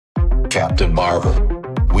Captain Marvel,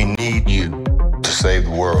 we need you to save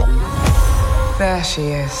the world. There she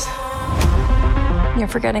is. You're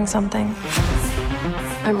forgetting something.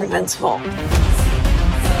 I'm revengeful.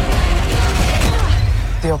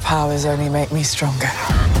 Your powers only make me stronger.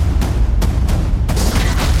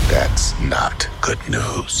 That's not good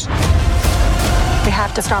news. We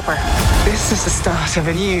have to stop her. This is the start of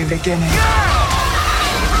a new beginning.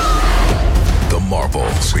 The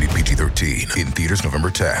Marvels, rated PG-13, in theaters November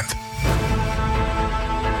 10th.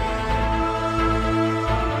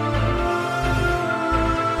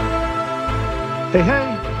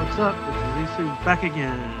 Hey, what's up? This is ESP back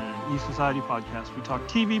again. E-Society Podcast. We talk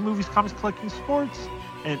TV, movies, comics, collecting, sports,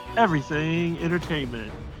 and everything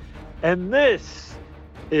entertainment. And this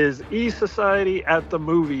is E-Society at the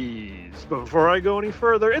Movies. But before I go any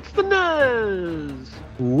further, it's the Nez!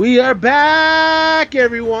 We are back,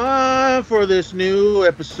 everyone, for this new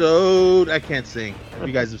episode. I can't sing. If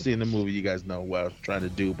you guys have seen the movie, you guys know what I was trying to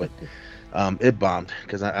do, but it bombed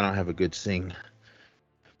because I don't have a good sing.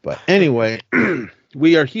 But anyway,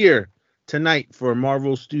 we are here tonight for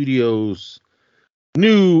Marvel Studios'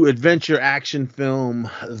 new adventure action film,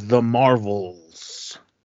 The Marvels.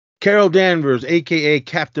 Carol Danvers, a.k.a.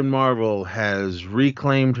 Captain Marvel, has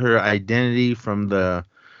reclaimed her identity from the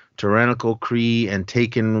tyrannical Kree and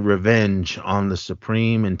taken revenge on the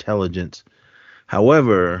Supreme Intelligence.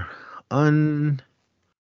 However, unintended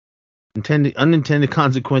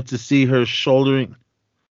consequences see her shouldering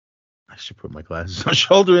a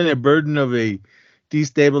burden of a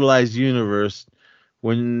destabilized universe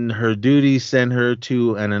when her duties send her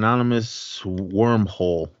to an anonymous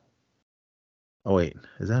wormhole. Oh wait,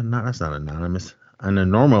 that's not anonymous. An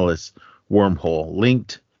anomalous wormhole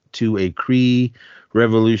linked to a Kree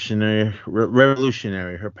revolutionary.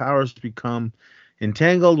 Her powers become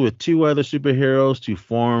entangled with two other superheroes to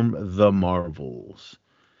form the Marvels.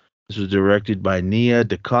 This was directed by Nia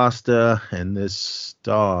DaCosta, and this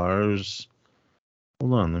stars.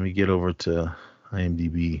 Hold on, let me get over to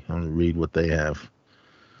IMDb. I'm going to read what they have.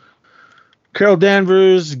 Carol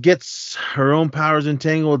Danvers gets her own powers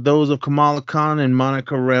entangled with those of Kamala Khan and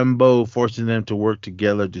Monica Rambeau, forcing them to work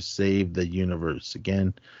together to save the universe.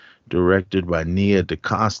 Again, directed by Nia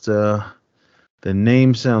DaCosta. The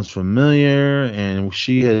name sounds familiar, and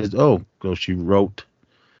she wrote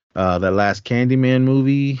that last Candyman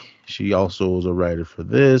movie. She also was a writer for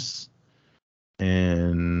this.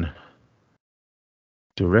 And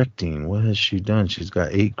directing, what has she done? She's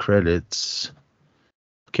got 8 credits.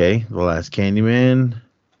 Okay, The Last Candyman,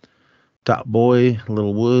 Top Boy,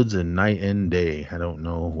 Little Woods, and Night and Day. I don't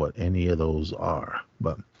know what any of those are,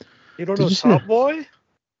 but you don't know Top Boy?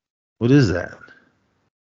 What is that?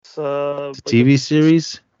 It's a TV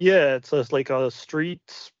series? Yeah, it's like a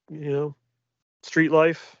street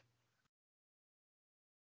life.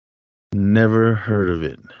 Never heard of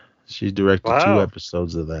it. She directed 2 Wow.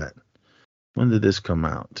 episodes of that. When did this come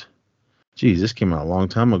out? Geez, this came out a long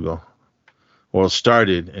time ago. Well, it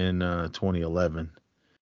started in 2011.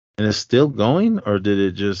 And it's still going, or did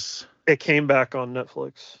it just... It came back on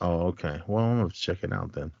Netflix. Oh, okay. Well, I'm going to check it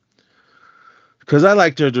out then. Because I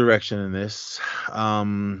liked her direction in this.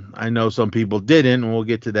 I know some people didn't, and we'll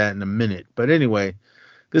get to that in a minute. But anyway,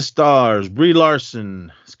 this stars Brie Larson,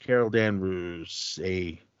 Carol Danvers,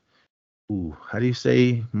 how do you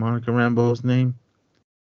say Monica Rambeau's name?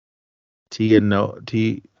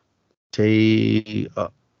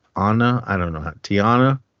 Anna, I don't know.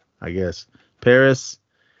 Tiana, I guess. Paris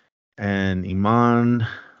and Iman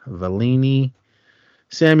Vellini.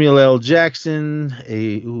 Samuel L. Jackson.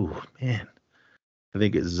 I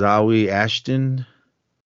think it's Zawe Ashton.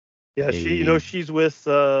 Yeah, she's with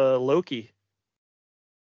Loki.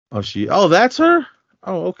 Oh, that's her?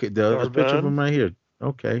 Oh, okay. There's a picture of him right here.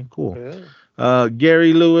 Okay, cool. Yeah.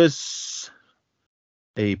 Gary Lewis.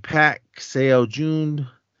 Pak Seo-joon.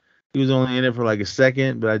 He was only in it for like a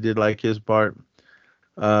second, but I did like his part.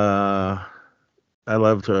 I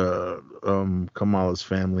loved her, Kamala's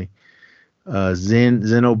family.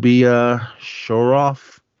 Zenobia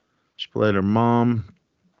Shoroff. She played her mom.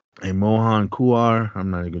 Mohan Kuar. I'm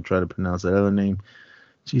not even going to try to pronounce that other name.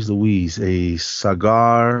 Jeez Louise.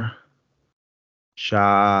 Sagar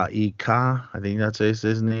Shaika. I think that's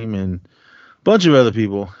his name. And a bunch of other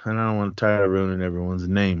people. And I don't want to tire of ruining everyone's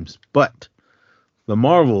names. But The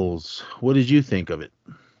Marvels, what did you think of it?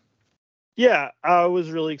 Yeah, I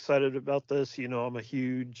was really excited about this. I'm a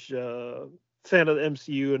huge fan of the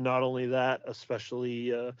MCU, and not only that,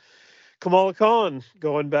 especially Kamala Khan,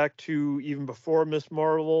 going back to even before Miss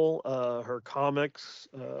Marvel, her comics,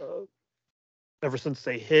 ever since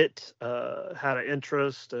they hit, had an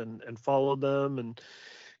interest and followed them, and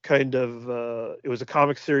it was a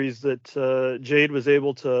comic series that Jade was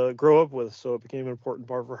able to grow up with, so it became an important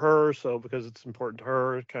part for her. So because it's important to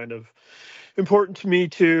her, it's kind of important to me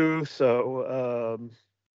too. So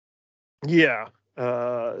yeah,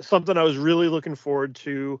 something I was really looking forward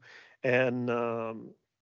to, and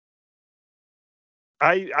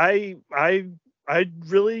I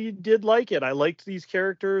really did like it. I liked these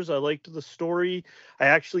characters. I liked the story. I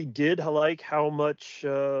actually did like how much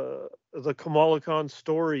the Kamala Khan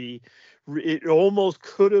story. It almost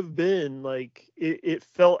could have been like it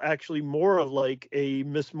felt actually more of like a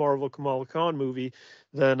Miss Marvel Kamala Khan movie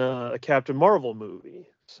than a Captain Marvel movie.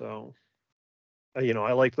 So,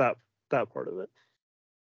 I liked that part of it.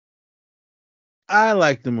 I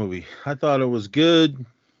liked the movie. I thought it was good.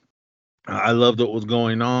 I loved what was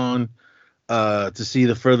going on. To see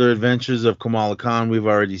the further adventures of Kamala Khan, we've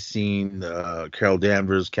already seen Carol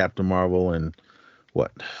Danvers, Captain Marvel, and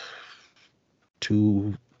what,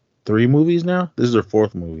 3 movies now? This is her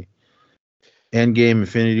 4th movie. Endgame,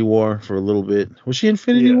 Infinity War for a little bit. Was she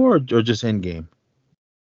Infinity War or just Endgame?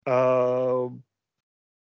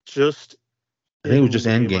 Just I think it was just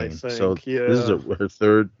Endgame. So yeah. This is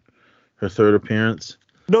her third appearance.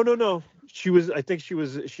 No. I think she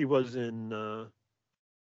was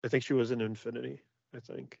in Infinity, I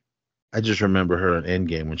think. I just remember her in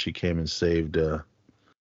Endgame when she came and saved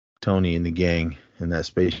Tony and the gang in that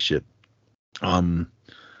spaceship.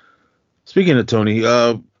 Speaking of Tony,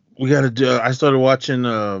 we got to do. I started watching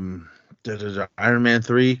Iron Man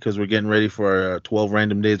 3 because we're getting ready for 12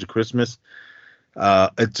 Random Days of Christmas.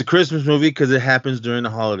 It's a Christmas movie because it happens during the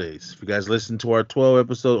holidays. If you guys listen to our 12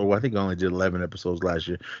 episodes, or I think I only did 11 episodes last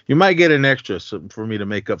year, you might get an extra for me to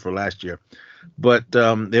make up for last year. But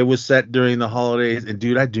it was set during the holidays, and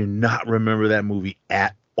dude, I do not remember that movie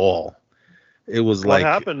at all. It was What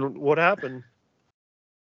happened? What happened?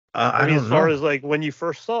 I mean, as far as like when you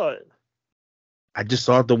first saw it. I just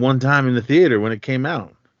saw it the one time in the theater when it came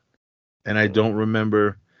out, and I don't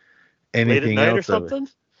remember anything late at night else or something.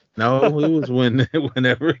 No, it was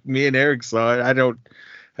whenever me and Eric saw it. I don't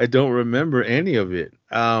remember any of it.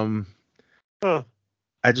 I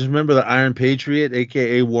just remember the Iron Patriot,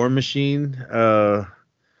 aka War Machine, the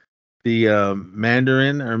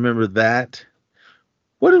Mandarin. I remember that.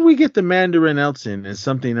 What did we get the Mandarin else in? And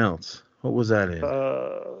something else. What was that in?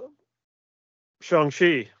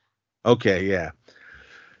 Shang-Chi. Okay, yeah.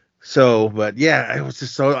 So, but yeah, it was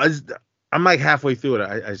just so. I'm like halfway through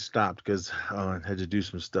it. I stopped because I had to do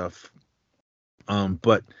some stuff.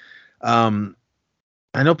 But I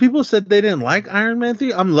know people said they didn't like Iron Man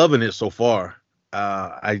 3. I'm loving it so far.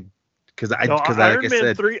 Iron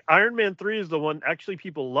Man 3 is the one. Actually,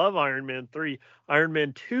 people love Iron Man 3. Iron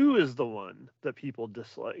Man 2 is the one that people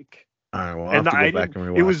dislike. All right, well, I'll have to go back and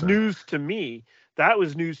rewatch it was that. news to me. That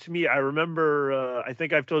was news to me. I remember, I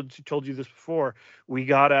think I've told you this before. We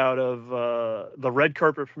got out of the red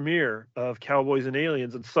carpet premiere of Cowboys and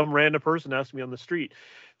Aliens, and some random person asked me on the street.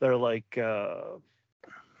 They're like,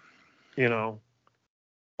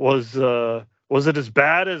 was it as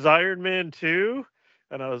bad as Iron Man 2?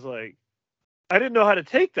 And I was like, I didn't know how to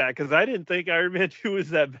take that because I didn't think Iron Man 2 was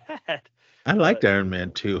that bad. I liked Iron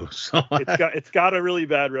Man 2, so it's got a really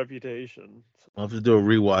bad reputation. I'll have to do a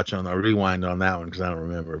rewind on that one because I don't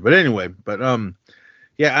remember. But anyway,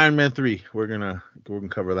 yeah, Iron Man 3. We're gonna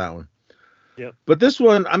cover that one. Yep. But this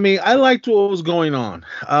one, I mean, I liked what was going on.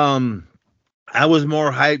 I was more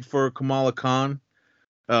hyped for Kamala Khan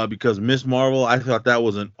because Miss Marvel, I thought that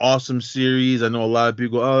was an awesome series. I know a lot of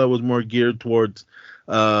people, that was more geared towards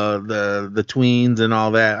the tweens and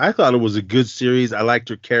all that. I thought it was a good series. I liked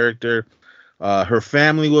her character. Her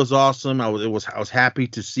family was awesome. I was happy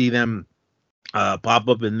to see them pop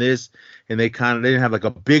up in this, and they didn't have like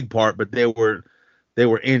a big part, but they were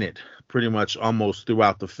in it pretty much almost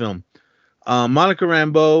throughout the film. Monica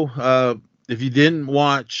Rambeau, if you didn't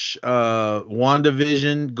watch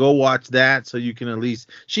WandaVision, go watch that so you can at least.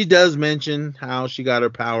 She does mention how she got her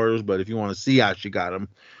powers, but if you want to see how she got them,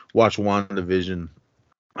 watch WandaVision.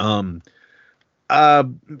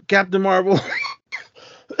 Captain Marvel.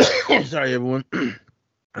 Sorry, everyone.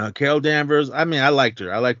 Carol Danvers. I mean, I liked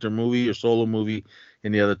her. I liked her movie, her solo movie,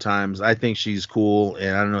 and the other times. I think she's cool,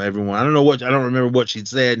 and I don't know everyone. I don't remember what she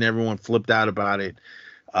said, and everyone flipped out about it,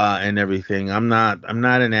 and everything. I'm not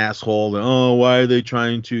an asshole. Oh, why are they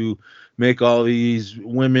trying to make all these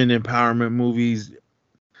women empowerment movies?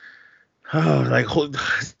 Oh, like,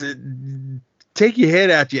 take your head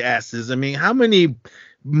out your asses. I mean, how many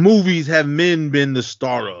movies have men been the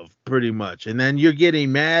star of, pretty much? And then you're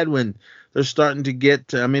getting mad when they're starting to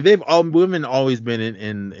get. I mean, women always been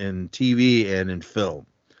in TV and in film,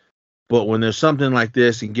 but when there's something like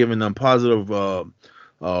this and giving them positive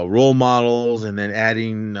role models, and then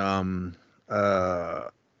adding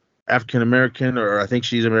African American, or I think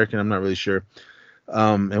she's American. I'm not really sure.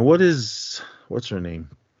 And what's her name?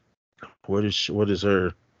 What is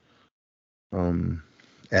her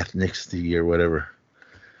ethnicity or whatever?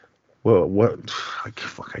 What I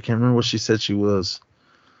can't remember what she said she was.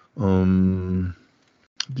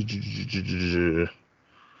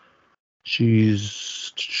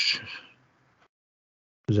 She's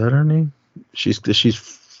is that her name? She's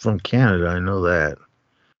from Canada. I know that.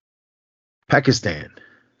 Pakistan.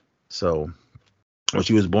 So, well,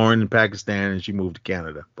 she was born in Pakistan and she moved to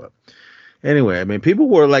Canada. But anyway, I mean, people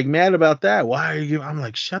were like mad about that. Why are you? I'm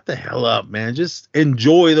like, shut the hell up, man. Just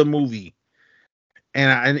enjoy the movie.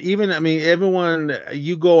 And even, I mean, everyone,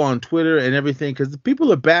 you go on Twitter and everything, because the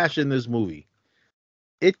people are bashing this movie.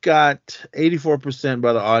 It got 84%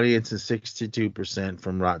 by the audience and 62%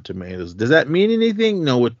 from Rotten Tomatoes. Does that mean anything?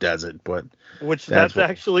 No, it doesn't. But that's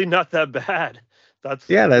actually not that bad. That's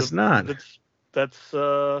not. That's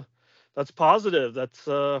positive.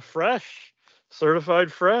 That's fresh,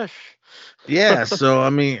 certified fresh. Yeah. So I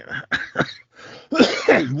mean,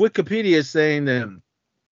 Wikipedia is saying that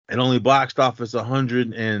it only boxed office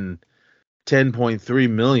 110.3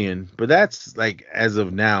 million, but that's like as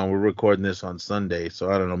of now. We're recording this on Sunday,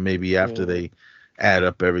 so I don't know. Maybe after they add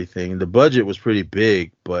up everything, the budget was pretty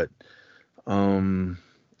big, but so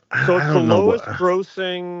it's the lowest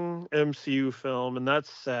grossing MCU film, and that's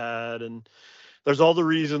sad. And there's all the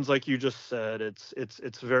reasons, like you just said.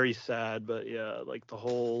 It's very sad, but yeah, like the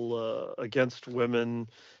whole against women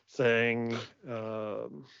thing.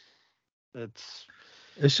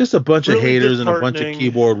 It's just a bunch really of haters and a bunch of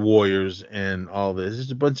keyboard warriors and all this. It's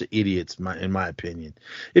just a bunch of idiots, in my opinion.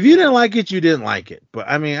 If you didn't like it, you didn't like it. But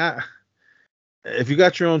I mean, if you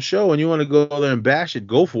got your own show and you want to go there and bash it,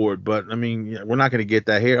 go for it. But I mean, we're not going to get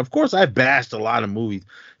that here. Of course, I bashed a lot of movies.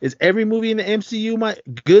 Is every movie in the MCU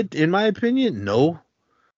good in my opinion? No.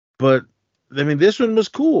 But I mean, this one was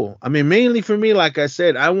cool. I mean, mainly for me, like I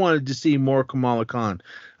said, I wanted to see more Kamala Khan.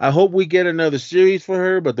 I hope we get another series for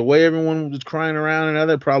her, but the way everyone was crying around and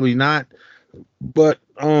other, probably not. But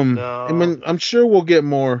no. I mean, I'm sure we'll get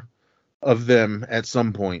more of them at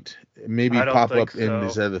some point. Maybe pop up in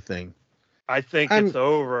this other thing. I think it's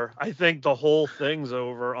over. I think the whole thing's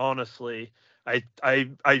over. Honestly, I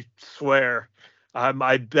swear.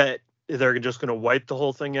 I bet they're just going to wipe the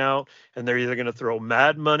whole thing out, and they're either going to throw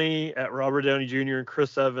mad money at Robert Downey Jr. and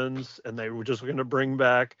Chris Evans, and they were just going to bring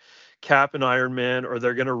back Cap and Iron Man, or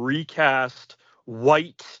they're going to recast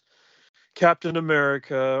white Captain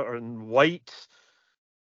America or white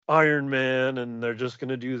Iron Man, and they're just going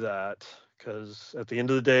to do that. Because at the end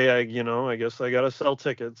of the day, I guess I got to sell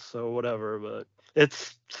tickets, so whatever. But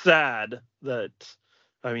it's sad that,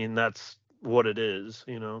 I mean, that's what it is,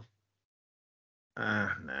 Nah,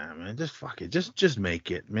 man, just fuck it. Just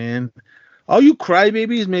make it, man. All you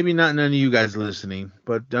crybabies, maybe not none of you guys listening,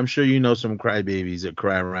 but I'm sure you know some crybabies that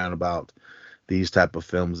cry around about these type of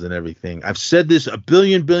films and everything. I've said this a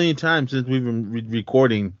billion times since we've been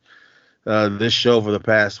recording this show for the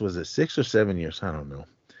past, was it 6 or 7 years? I don't know.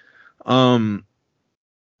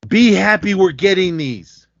 Be happy we're getting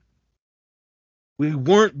these. We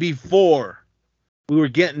weren't before. We were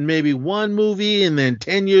getting maybe one movie, and then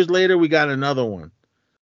 10 years later we got another one.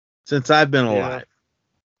 Since I've been alive.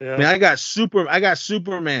 Yeah. I mean, I got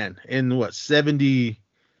Superman in 70.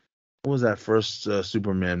 What was that first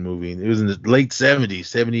Superman movie? It was in the late 70s,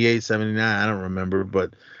 78, 79. I don't remember,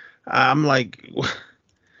 but I'm like,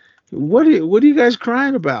 what are you guys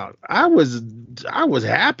crying about? I was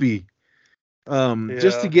happy.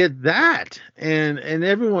 Just to get that, and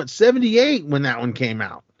everyone 78 when that one came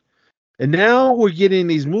out, and now we're getting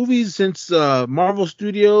these movies since Marvel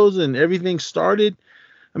Studios and everything started.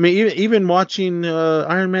 I mean, even watching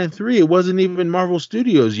Iron Man 3, it wasn't even Marvel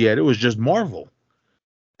Studios yet; it was just Marvel,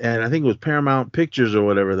 and I think it was Paramount Pictures or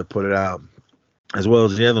whatever that put it out, as well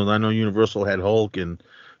as the other ones. I know Universal had Hulk, and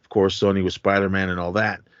of course Sony was Spider-Man and all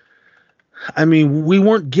that. I mean, we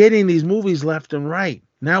weren't getting these movies left and right.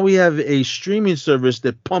 Now we have a streaming service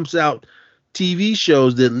that pumps out TV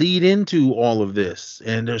shows that lead into all of this.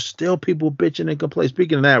 And there's still people bitching and complaining.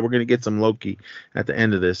 Speaking of that, we're going to get some Loki at the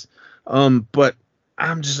end of this. But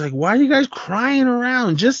I'm just like, why are you guys crying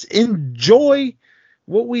around? Just enjoy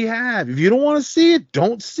what we have. If you don't want to see it,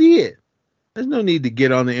 don't see it. There's no need to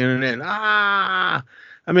get on the internet. I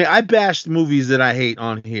mean, I bashed movies that I hate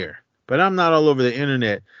on here. But I'm not all over the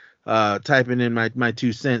internet typing in my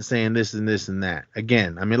 2 cents saying this and this and that.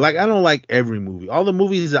 Again, I mean, like, I don't like every movie. All the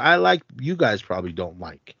movies that I like, you guys probably don't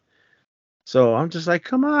like. So I'm just like,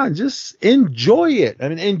 come on, just enjoy it. I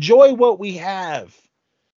mean, enjoy what we have.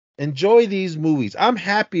 enjoy these movies. I'm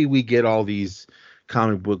happy we get all these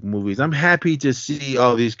comic book movies. I'm happy to see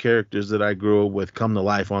all these characters that I grew up with come to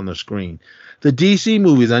life on the screen. The DC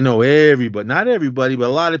movies, I know everybody, not everybody, but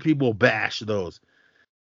a lot of people bash those.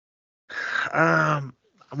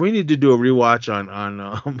 We need to do a rewatch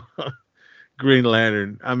on Green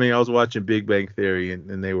Lantern. I mean, I was watching Big Bang Theory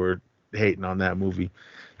and they were hating on that movie.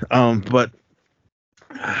 But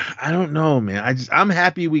I don't know, man. I'm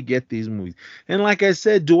happy we get these movies. And like I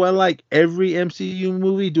said, do I like every MCU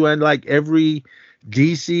movie? Do I like every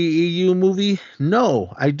DCEU movie?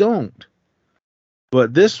 No, I don't.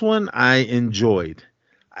 But this one I enjoyed.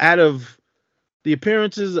 Out of the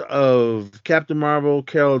appearances of Captain Marvel,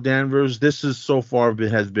 Carol Danvers, this is so far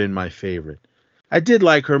has been my favorite. I did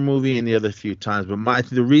like her movie in the other few times, but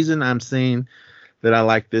the reason I'm saying that I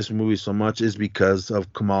like this movie so much is because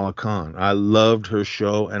of Kamala Khan. I loved her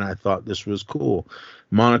show, and I thought this was cool.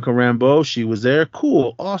 Monica Rambeau, she was there.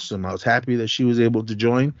 Cool. Awesome. I was happy that she was able to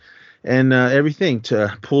join and everything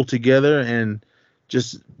to pull together and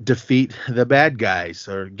just defeat the bad guys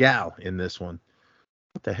or gal in this one.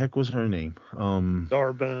 What the heck was her name?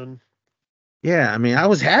 Darben. Yeah, I mean, I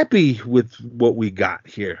was happy with what we got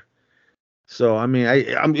here. So I mean,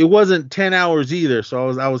 it wasn't 10 hours either,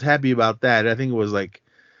 so I was happy about that. I think it was like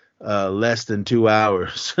less than 2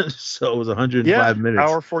 hours, so it was 105 minutes.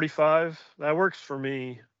 Hour 45. That works for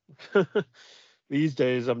me. These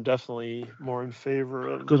days, I'm definitely more in favor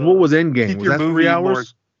of. Because what was Endgame? Was that 3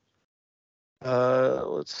 hours?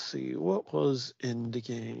 Let's see. What was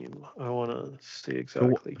Endgame? I want to see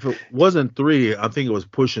exactly. If it wasn't 3, I think it was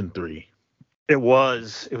pushing 3. It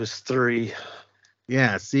was 3.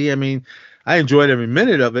 Yeah. See, I mean, I enjoyed every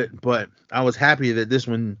minute of it, but I was happy that this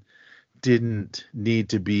one didn't need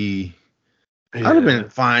to be. Yeah. I'd have been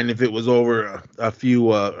fine if it was over a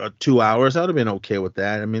few 2 hours. I'd have been okay with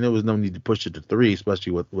that. I mean, there was no need to push it to 3,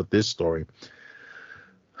 especially with this story.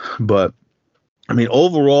 But I mean,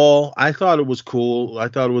 overall, I thought it was cool. I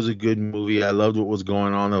thought it was a good movie. I loved what was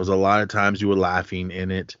going on. There was a lot of times you were laughing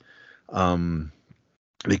in it.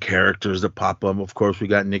 The characters that pop up. Of course, we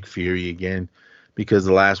got Nick Fury again, because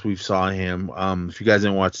the last we saw him, if you guys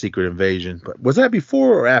didn't watch Secret Invasion, but was that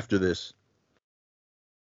before or after this?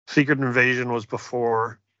 Secret Invasion was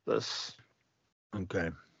before this. Okay.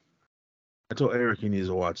 I told Eric he needs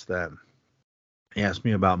to watch that. He asked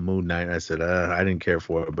me about Moon Knight. I said, I didn't care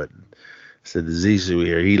for it, but I said, the Zissou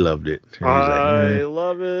here, he loved it. I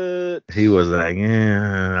love it. He was like,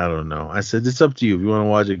 I don't know. I said, it's up to you. If you want to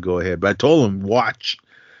watch it, go ahead. But I told him, watch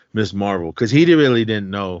Miss Marvel, because he really didn't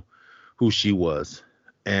know who she was.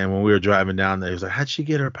 And when we were driving down there, he was like, how'd she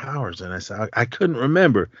get her powers? And I said, I couldn't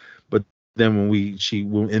remember. But then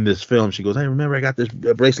when in this film, she goes, I remember I got this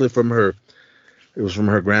bracelet from her. It was from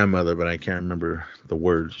her grandmother, but I can't remember the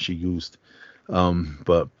word she used.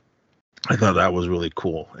 But I thought that was really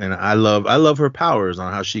cool. And I love her powers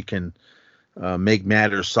on how she can make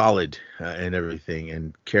matter solid and everything.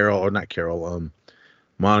 And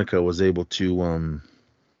Monica was able to,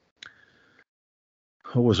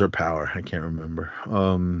 what was her power? I can't remember.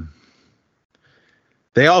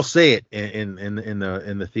 They all say it in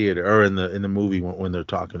the theater or in the movie when they're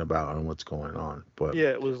talking about and what's going on. But yeah,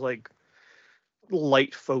 it was like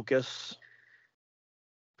light focus.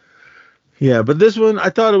 Yeah, but this one, I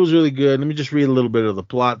thought it was really good. Let me just read a little bit of the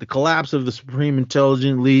plot. The collapse of the Supreme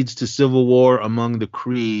Intelligence leads to civil war among the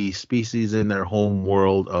Kree species in their home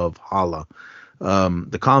world of Hala.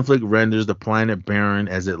 The conflict renders the planet barren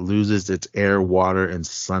as it loses its air, water, and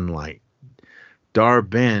sunlight.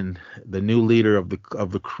 Dar-Ben, the new leader of the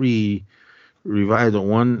Kree, revived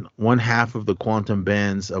one half of the quantum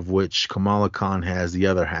bands, of which Kamala Khan has the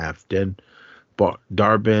other half. Then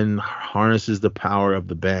Dar-Ben harnesses the power of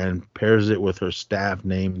the band, pairs it with her staff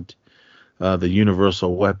named the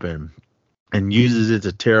Universal Weapon, and uses it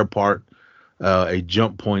to tear apart a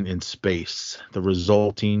jump point in space. The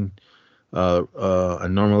resulting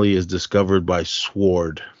anomaly is discovered by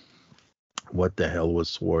Sword. What the hell was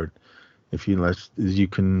Sword? If you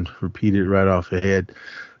can repeat it right off the head.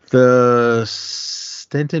 The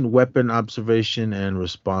Stenton Weapon Observation and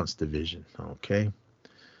Response Division. Okay.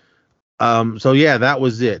 So yeah, that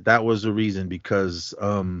was it. That was the reason, because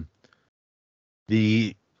what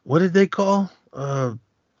did they call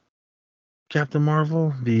Captain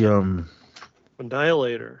Marvel? The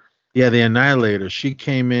Annihilator. Yeah, the Annihilator. She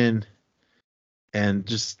came in and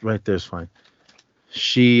just right there's fine.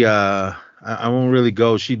 She I won't really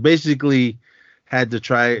go. She basically had to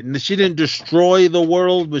try. She didn't destroy the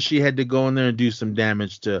world, but she had to go in there and do some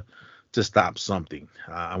damage to stop something.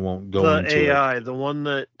 I won't go into the AI, the one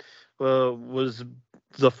that was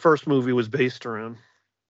the first movie was based around.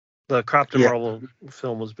 The Captain Yeah. Marvel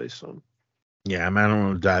film was based on. Yeah, I mean, I don't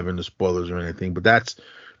want to dive into spoilers or anything, but that's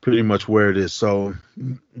pretty much where it is. So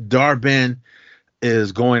Dar-Ben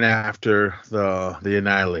is going after the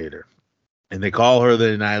Annihilator, and they call her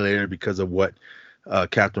the Annihilator because of what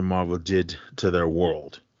Captain Marvel did to their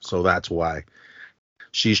world. So that's why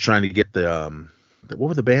she's trying to get what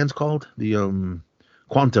were the bands called? The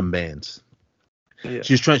quantum bands. Yeah.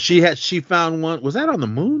 She found one. Was that on the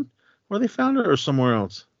moon where they found it, or somewhere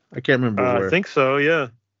else? I can't remember where. I think so. Yeah.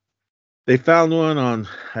 They found one on,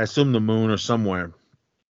 I assume, the moon or somewhere.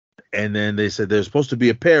 And then they said there's supposed to be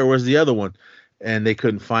a pair. Where's the other one? And they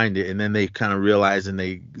couldn't find it. And then they kind of realized, and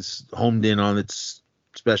they homed in on its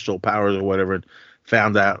special powers or whatever, and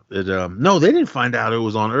found out that no, they didn't find out it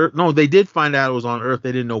was on Earth. No, they did find out it was on Earth.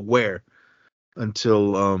 They didn't know where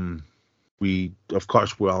until of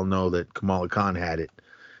course, we all know that Kamala Khan had it,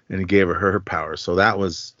 and it gave her power. So that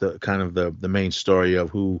was the kind of the main story of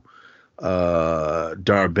who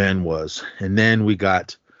Dar-Ben was. And then we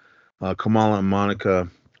got Kamala and Monica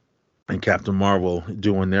and Captain Marvel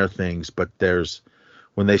doing their things, but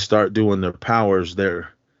when they start doing their powers, they're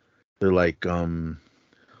like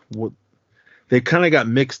what they kind of got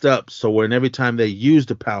mixed up. So when every time they used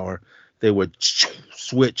the power, they would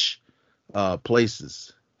switch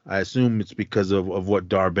places. I assume it's because of what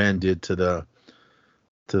Dar-Ben did to the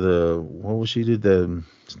what was she did to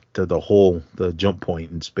the jump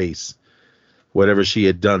point in space. Whatever she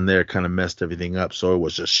had done there kind of messed everything up. So it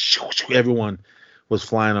was just everyone was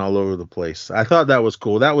flying all over the place. I thought that was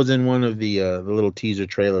cool. That was in one of the little teaser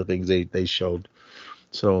trailer things they showed.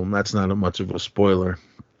 So that's not much of a spoiler.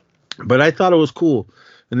 But I thought it was cool.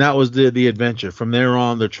 And that was the adventure. From there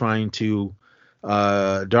on, they're trying to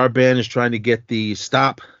Dar-Ben is trying to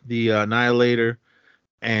stop the Annihilator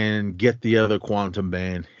and get the other quantum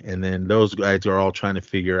band. And then those guys are all trying to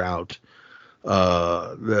figure out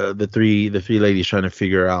the three ladies trying to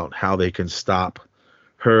figure out how they can stop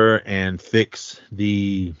her and fix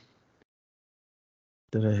what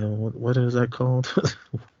is that called?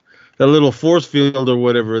 That little force field or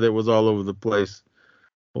whatever that was all over the place.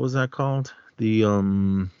 What was that called? Do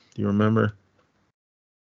you remember?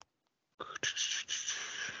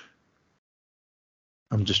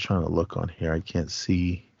 I'm just trying to look on here. I can't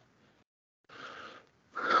see.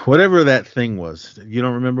 Whatever that thing was. You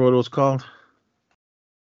don't remember what it was called?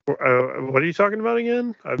 What are you talking about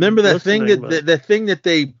again? Remember that thing that thing that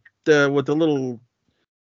they with the little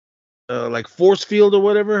like force field or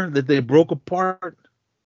whatever that they broke apart?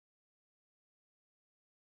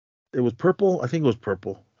 It was purple. I think it was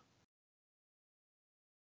purple.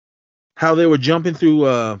 How they were jumping through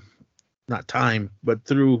not time, but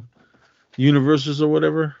through universes or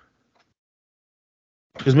whatever.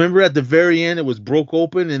 Because remember at the very end it was broke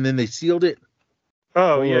open and then they sealed it.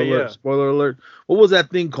 Oh, Spoiler yeah, alert, yeah. Spoiler alert. What was that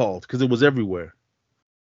thing called? Because it was everywhere.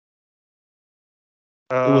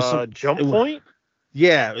 It was Jump Point?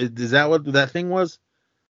 Yeah, is that what that thing was?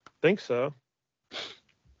 I think so.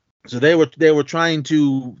 So they were trying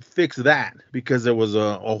to fix that because there was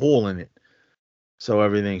a hole in it. So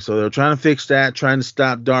they were trying to fix that, trying to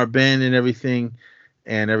stop Dar-Ben and everything.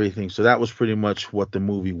 So that was pretty much what the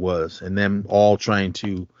movie was, and them all trying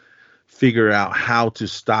to figure out how to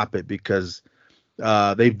stop it because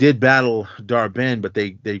they did battle Dar-Ben, but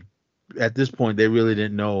they at this point they really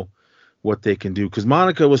didn't know what they can do because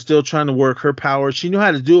Monica was still trying to work her power. She knew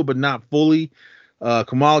how to do it, but not fully.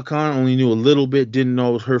 Kamala Khan only knew a little bit, didn't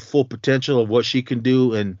know her full potential of what she can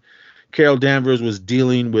do, and Carol Danvers was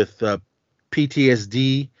dealing with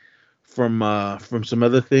PTSD from some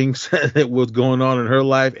other things that was going on in her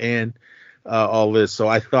life and all this. So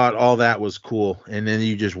I thought all that was cool, and then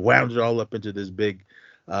you just wound it all up into this big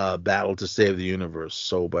battle to save the universe.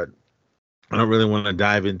 So, but I don't really want to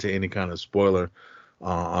dive into any kind of spoiler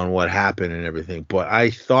on what happened and everything. But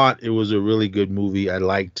I thought it was a really good movie. I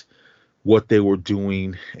liked what they were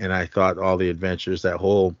doing, and I thought all the adventures, that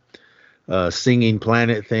whole singing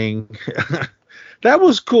planet thing, that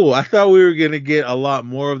was cool. I thought we were gonna get a lot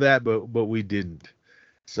more of that, but we didn't.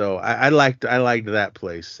 So I liked that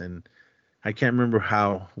place, and I can't remember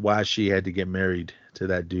why she had to get married to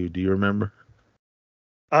that dude. Do you remember?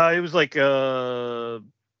 It was like a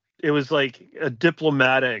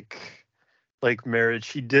diplomatic like marriage.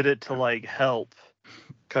 She did it to like help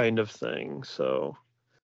kind of thing. So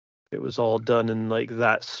it was all done in like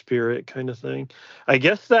that spirit kind of thing. I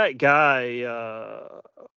guess that guy,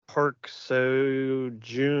 Park So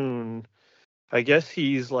June, I guess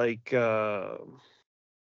he's like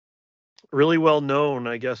really well known,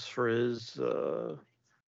 I guess, for his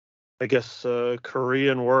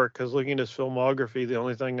Korean work. Because looking at his filmography, the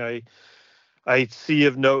only thing I I see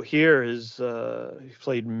of note here is he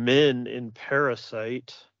played Min in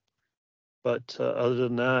Parasite. But other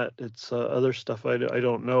than that, it's other stuff I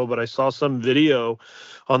don't know. But I saw some video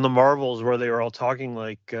on the Marvels where they were all talking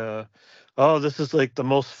like, oh, this is like the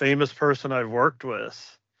most famous person I've worked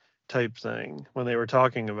with type thing when they were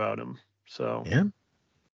talking about him. So, Yeah.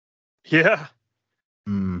 yeah.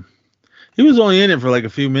 He was only in it for like a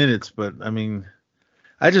few minutes, but I mean,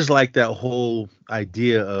 I just like that whole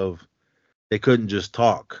idea of they couldn't just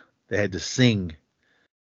talk. They had to sing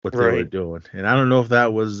what they were Right. doing. And I don't know if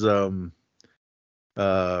that was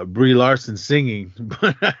Brie Larson singing,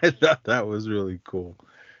 but I thought that was really cool.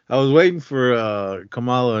 I was waiting for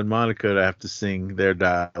Kamala and Monica to have to sing their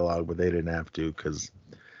dialogue, but they didn't have to because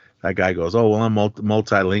that guy goes, "Oh well, I'm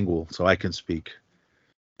multilingual, so I can speak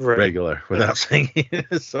regular without singing."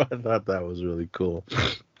 So I thought that was really cool.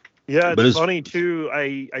 Yeah, But it's funny too.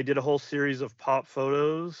 I did a whole series of pop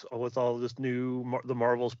photos with all this the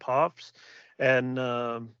Marvels pops, and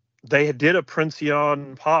they did a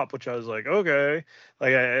Princeon pop, which I was like, okay,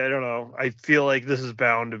 like I don't know. I feel like this is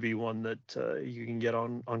bound to be one that you can get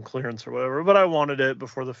on clearance or whatever. But I wanted it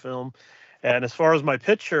before the film, and as far as my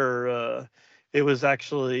picture, it was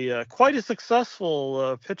actually quite a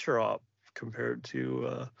successful picture op compared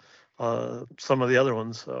to some of the other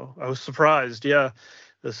ones. So I was surprised. Yeah.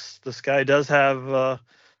 This guy does have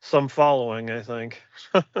some following, I think.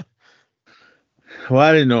 Well,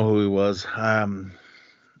 I didn't know who he was.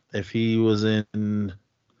 If he was in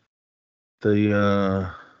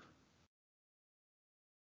the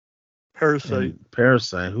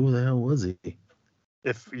Parasite, who the hell was he?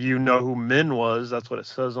 If you know who Min was, that's what it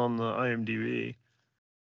says on the IMDb.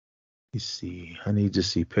 Let me see. I need to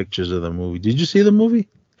see pictures of the movie. Did you see the movie?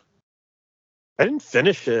 I didn't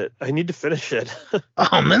finish it. I need to finish it.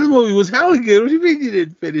 Oh man, the movie was hella good. What do you mean you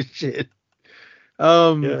didn't finish it? Yeah,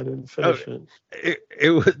 I didn't finish it. It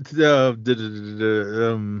was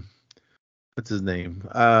what's his name?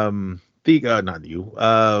 Not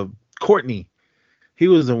you. Courtney. He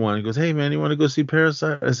was the one. He goes, "Hey man, you want to go see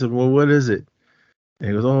Parasite?" I said, "Well, what is it?" And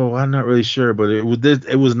he goes, "Oh, I'm not really sure, but it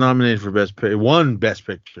was nominated for Best Picture. It won Best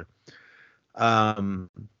Picture." So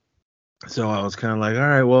I was kind of like, all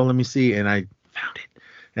right, well, let me see, and I found it,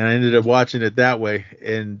 and I ended up watching it that way,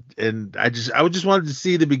 and I just wanted to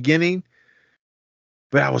see the beginning,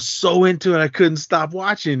 but I was so into it I couldn't stop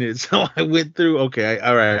watching it, so I went through. Okay,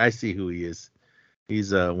 all right, I see who he is.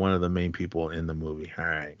 He's one of the main people in the movie. All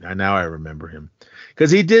right, now I remember him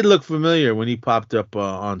because he did look familiar when he popped up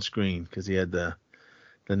on screen because he had the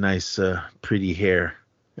nice pretty hair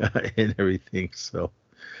and everything. So.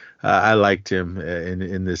 I liked him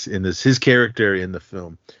in this his character in the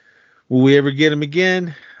film. Will we ever get him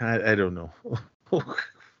again? I don't know.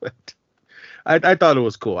 But I thought it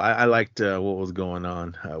was cool. I liked what was going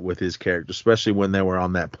on with his character, especially when they were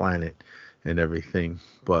on that planet and everything.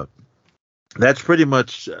 But that's pretty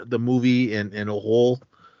much the movie in a whole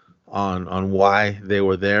on why they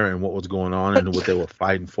were there and what was going on and what they were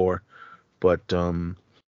fighting for. But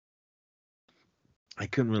I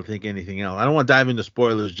couldn't really think of anything else. I don't want to dive into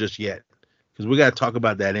spoilers just yet because we got to talk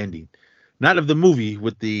about that ending, not of the movie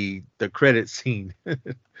with the credit scene.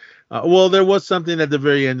 Well, there was something at the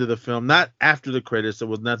very end of the film, not after the credits. There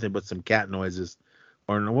was nothing but some cat noises,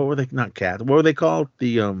 or what were they? Not cat. What were they called?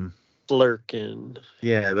 The Flurkin.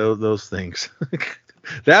 Yeah, those things.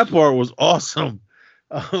 That part was awesome.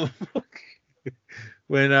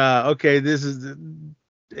 When okay, this is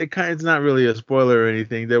it's not really a spoiler or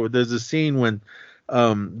anything. There's a scene when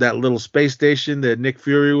that little space station that Nick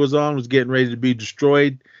Fury was on was getting ready to be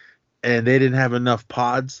destroyed, and they didn't have enough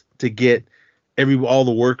pods to get all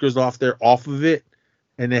the workers off of it,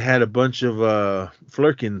 and they had a bunch of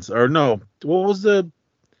flurkins, or no, what was the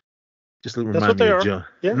just remind me of John.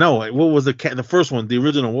 Yeah. No, what was the first one, the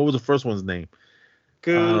original, what was the first one's name?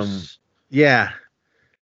 Goose. Yeah,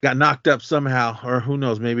 got knocked up somehow, or who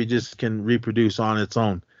knows, maybe it just can reproduce on its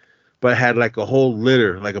own, but it had like a whole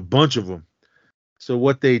litter, like a bunch of them. So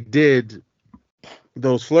what they did,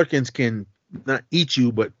 those flurkins can not eat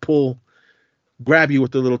you, but grab you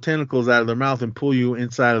with the little tentacles out of their mouth and pull you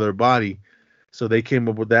inside of their body. So they came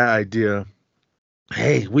up with that idea.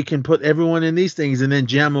 Hey, we can put everyone in these things and then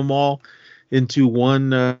jam them all into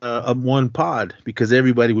one pod because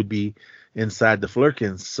everybody would be inside the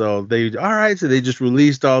flurkins. So so they just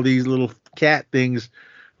released all these little cat things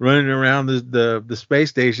running around the space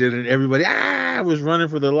station, and everybody was running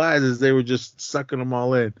for their lives as they were just sucking them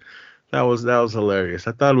all in. That was hilarious.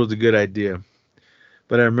 I thought it was a good idea.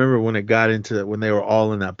 But I remember when they were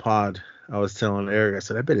all in that pod, I was telling Eric, I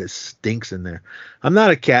said, I bet it stinks in there. I'm not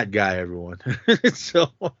a cat guy, everyone.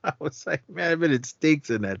 So I was like, man, I bet it stinks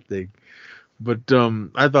in that thing. But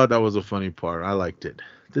I thought that was a funny part. I liked it.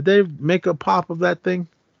 Did they make a pop of that thing?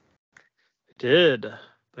 Did.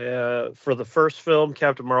 For the first film,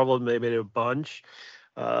 Captain Marvel, they made a bunch.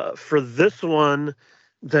 For this one,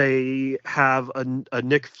 they have a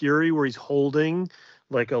Nick Fury where he's holding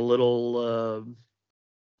like a little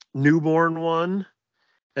newborn one,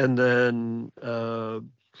 and then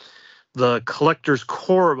the collector's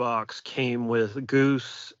core box came with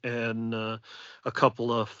Goose and a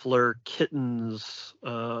couple of Fleur kittens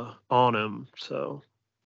on him. So,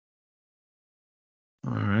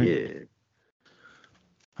 All right. yeah.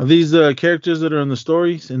 Are these characters that are in the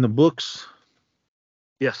stories, in the books?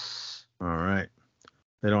 Yes. All right.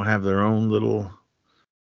 They don't have their own little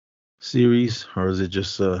series, or is it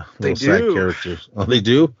just little They side do. characters? Oh, they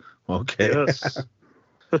do? Okay. Yes.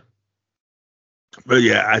 But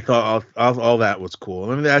yeah, I thought all that was cool.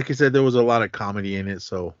 I mean, like I said, there was a lot of comedy in it,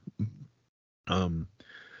 so I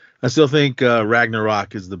still think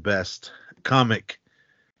Ragnarok is the best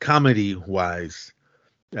comedy wise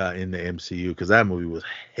in the MCU, because that movie was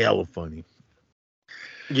hella funny.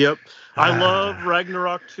 Yep. I love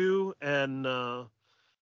Ragnarok too, and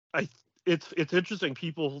it's interesting.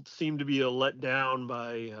 People seem to be let down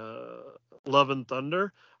by Love and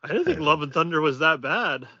Thunder. I didn't think Love and Thunder was that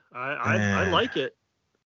bad. I like it.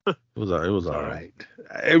 It was all right.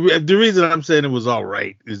 The reason I'm saying it was all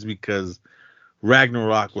right is because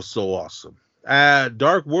Ragnarok was so awesome.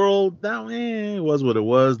 Dark World, it was what it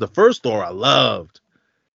was. The first Thor I loved.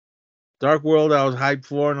 Dark World I was hyped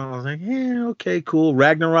for, and I was like, yeah, okay, cool.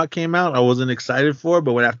 Ragnarok came out. I wasn't excited for it,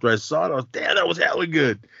 but after I saw it, I was, damn, that was hella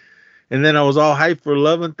good. And then I was all hyped for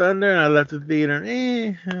Love and Thunder, and I left the theater.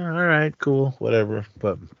 All right, cool, whatever.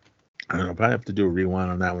 But I don't know. Probably have to do a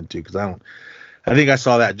rewind on that one too, because I think I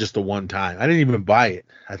saw that just the one time. I didn't even buy it.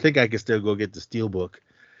 I think I can still go get the Steelbook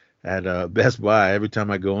at Best Buy. Every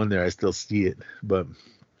time I go in there, I still see it. But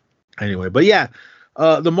anyway, but yeah,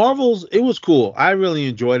 the Marvels, it was cool. I really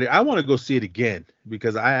enjoyed it. I want to go see it again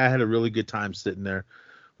because I had a really good time sitting there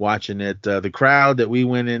watching it. The crowd that we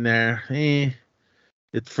went in there,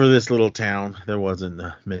 it's for this little town. There wasn't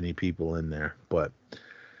many people in there, but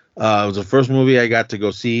it was the first movie I got to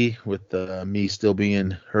go see with me still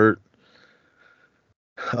being hurt.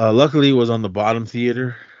 Luckily, it was on the bottom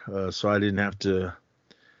theater, so I didn't have to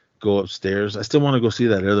go upstairs. I still want to go see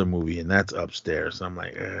that other movie, and that's upstairs. I'm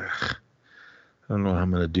like, ugh, I don't know how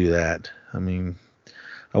I'm going to do that. I mean,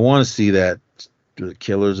 I want to see that the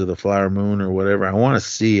Killers of the Flower Moon or whatever. I want to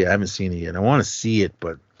see it. I haven't seen it yet. I want to see it,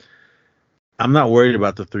 but I'm not worried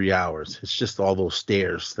about the 3 hours. It's just all those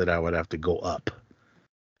stairs that I would have to go up.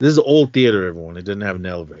 This is an old theater, everyone. It doesn't have an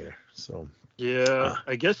elevator. So yeah,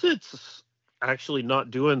 I guess it's actually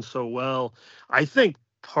not doing so well. I think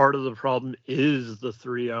part of the problem is the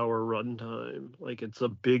 3 hour runtime. Like, it's a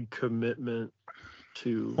big commitment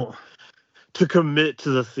to commit to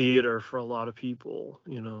the theater for a lot of people,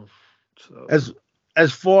 So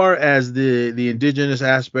as far as the indigenous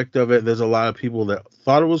aspect of it, there's a lot of people that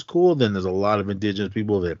thought it was cool. Then there's a lot of indigenous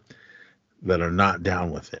people that are not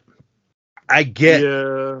down with it. I get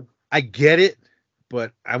it,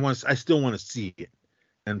 but I still want to see it.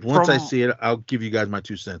 And once I see it, I'll give you guys my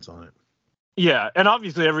 2 cents on it. Yeah, and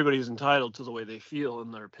obviously everybody's entitled to the way they feel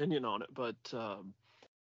and their opinion on it, but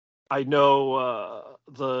I know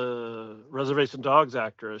the Reservation Dogs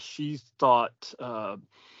actress, she thought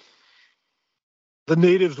the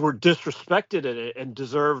natives were disrespected in it and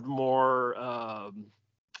deserved more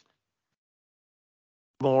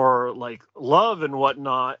like love and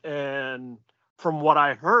whatnot. And from what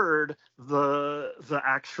I heard, the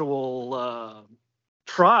actual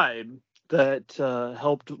tribe that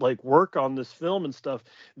helped like work on this film and stuff,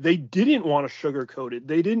 they didn't want to sugarcoat it.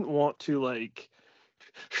 They didn't want to like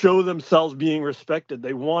show themselves being respected.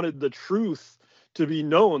 They wanted the truth to be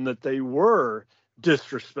known that they were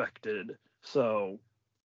disrespected. So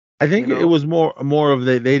I think it was more of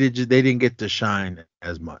they didn't get to shine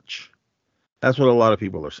as much. That's what a lot of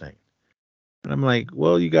people are saying. And I'm like,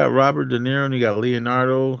 well, you got Robert De Niro and you got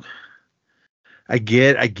Leonardo. I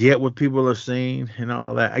get what people are saying and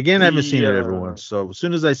all that. Again, I haven't seen it, everyone. So as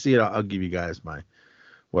soon as I see it, I'll give you guys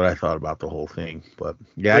what I thought about the whole thing. But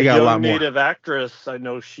yeah, I got a lot more. Native actress, I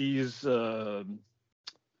know she's in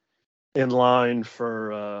line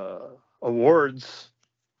for awards.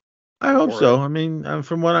 I hope so. I mean,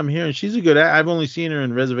 from what I'm hearing, she's a good. I've only seen her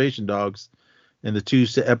in Reservation Dogs, in the 2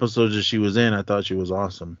 episodes that she was in. I thought she was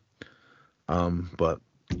awesome. But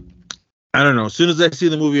I don't know. As soon as I see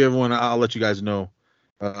the movie, everyone, I'll let you guys know.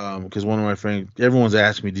 Because one of my friends, everyone's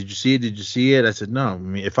asked me, "Did you see it? Did you see it?" I said, "No. I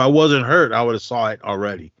mean, if I wasn't hurt, I would have saw it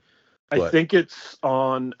already." I think it's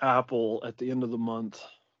on Apple at the end of the month.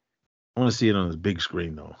 I want to see it on the big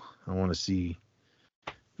screen though. I want to see.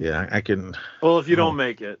 Yeah, I can. Well, if you don't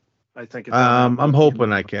make it, I think it's on. I'm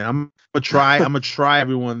hoping I can. I'm gonna try. I'm gonna try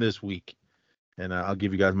everyone this week, and I'll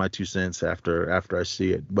give you guys my 2 cents after I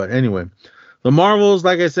see it. But anyway, the Marvels,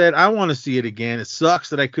 like I said, I want to see it again. It sucks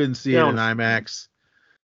that I couldn't see it in IMAX,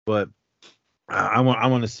 but I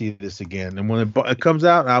want to see this again. And when it comes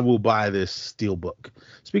out, I will buy this Steelbook.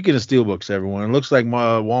 Speaking of Steelbooks, everyone, it looks like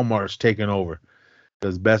Walmart's taking over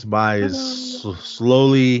because Best Buy is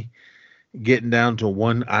slowly getting down to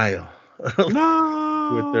one aisle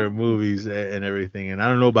with their movies and everything. And I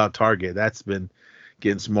don't know about Target. That's been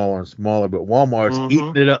getting smaller and smaller, but Walmart's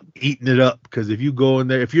eating it up. Because if you go in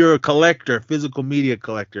there, if you're a collector, physical media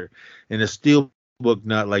collector, and a Steelbook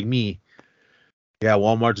nut like me, yeah,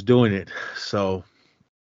 Walmart's doing it. So,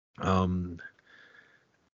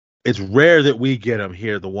 it's rare that we get them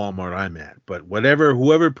here, the Walmart I'm at. But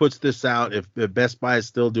whoever puts this out, if Best Buy is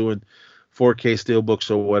still doing 4K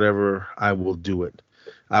Steelbooks or whatever, I will do it.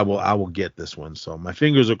 I will get this one. So my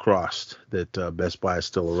fingers are crossed that Best Buy is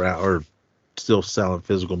still around or still selling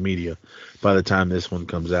physical media by the time this one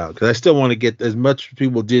comes out. Because I still want to get, as much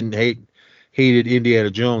people hated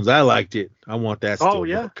Indiana Jones, I liked it. I want that Steelbook. Oh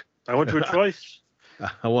yeah, I went to a choice.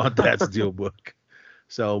 I want that Steelbook.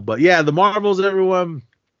 So, but yeah, the Marvels, everyone,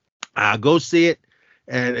 go see it.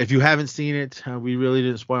 And if you haven't seen it, we really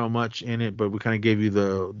didn't spoil much in it, but we kind of gave you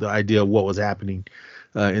the idea of what was happening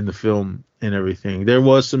in the film and everything. There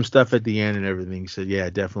was some stuff at the end and everything. So yeah,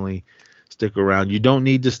 definitely stick around. You don't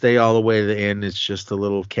need to stay all the way to the end. It's just a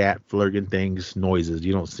little cat flirting things, noises.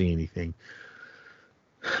 You don't see anything.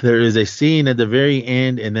 There is a scene at the very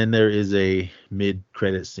end, and then there is a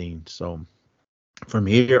mid-credit scene. So from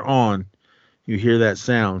here on, you hear that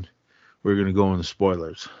sound, we're going to go into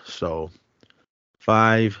spoilers. So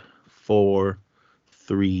 5, 4,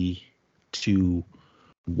 3, 2,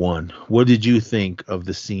 1. What did you think of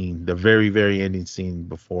the scene, the very, very ending scene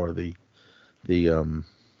before the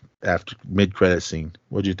after mid-credit scene?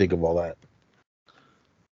 What did you think of all that?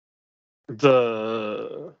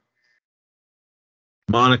 The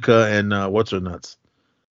Monica and what's her nuts?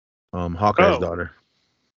 Hawkeye's daughter.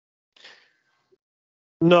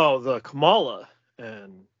 No, the Kamala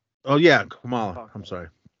and. Oh yeah, Kamala. Hawkeye. I'm sorry.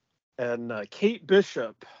 And Kate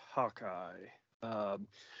Bishop, Hawkeye.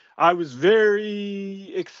 I was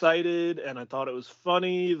very excited, and I thought it was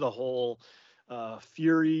funny, the whole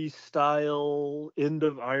Fury style end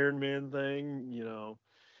of Iron Man thing. You know,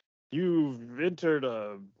 you've entered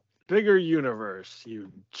a bigger universe.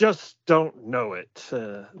 You just don't know it.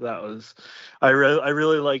 That was, I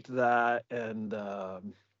really liked that, and I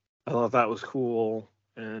thought that was cool,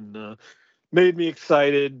 and made me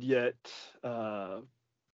excited. Yet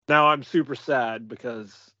now I'm super sad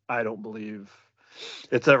because I don't believe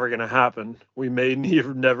it's ever going to happen. We may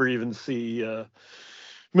never even see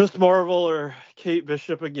Miss Marvel or Kate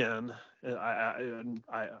Bishop again.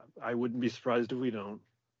 I wouldn't be surprised if we don't.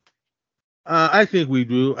 I think we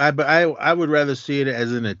do. But I would rather see it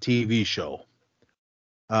as in a TV show.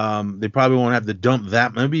 They probably won't have to dump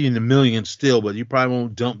that, maybe in the millions still, but you probably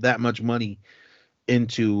won't dump that much money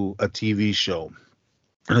into a TV show.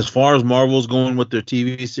 And as far as Marvel's going with their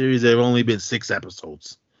TV series, they've only been 6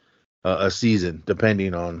 episodes a season,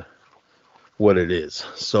 depending on what it is.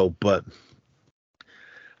 So, but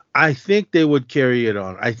I think they would carry it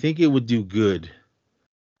on. I think it would do good.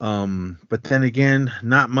 But then again,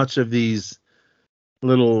 not much of these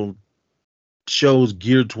little shows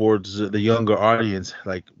geared towards the younger audience,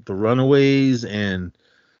 like the Runaways and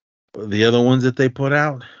the other ones that they put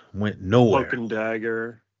out, went nowhere. Cloak and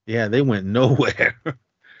Dagger. Yeah, they went nowhere.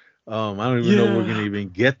 I don't even know if we're gonna even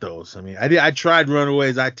get those. I mean, I tried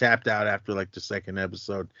Runaways. I tapped out after like the second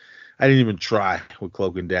episode. I didn't even try with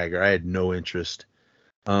Cloak and Dagger. I had no interest.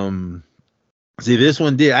 See, this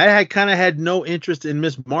one did. I kind of had no interest in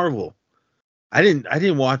Miss Marvel. I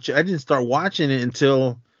didn't watch it. I didn't start watching it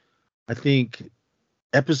until I think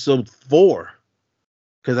episode 4.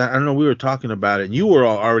 Because I don't know, we were talking about it, and you were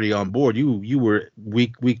already on board. You were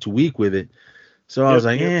week to week with it. So I was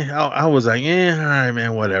like, I was like, all right,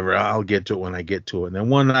 man, whatever. I'll get to it when I get to it. And then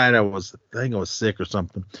one night I think I was sick or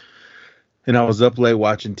something. And I was up late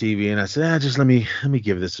watching TV, and I said, just let me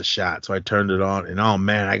give this a shot. So I turned it on, and oh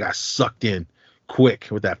man, I got sucked in quick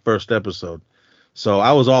with that first episode. So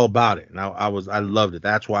I was all about it, and I loved it.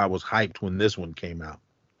 That's why I was hyped when this one came out.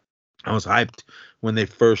 I was hyped when they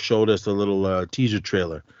first showed us the little teaser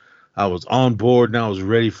trailer. I was on board, and I was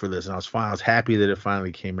ready for this, and I was happy that it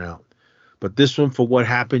finally came out. But this one, for what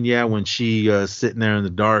happened, when she sitting there in the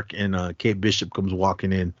dark, and Kate Bishop comes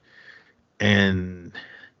walking in, and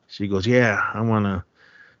she goes, I want to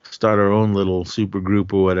start our own little super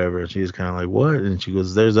group or whatever. And she's kind of like, what? And she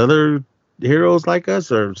goes, there's other heroes like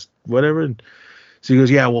us or whatever. And she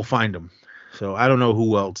goes, yeah, we'll find them. So I don't know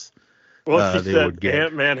who else Well, she they would said get.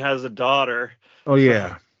 Ant-Man has a daughter. Oh,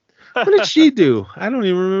 yeah. What did she do? I don't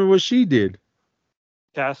even remember what she did.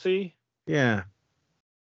 Cassie? Yeah.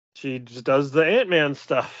 She just does the Ant-Man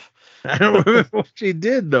stuff. I don't remember what she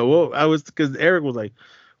did, though. Well, because Eric was like,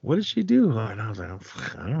 what did she do? And I was like,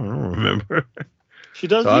 I don't remember. She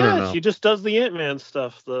does, So I don't know. she just does the Ant-Man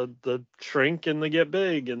stuff, the shrink and the get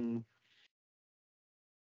big, and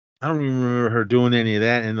I don't even remember her doing any of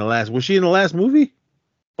that in the last. Was she in the last movie?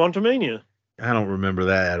 Quantumania. I don't remember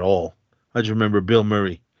that at all. I just remember Bill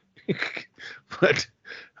Murray. But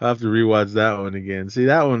I'll have to rewatch that one again. See,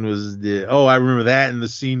 that one was I remember that and the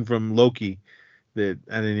scene from Loki that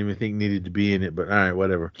I didn't even think needed to be in it. But all right,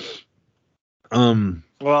 whatever.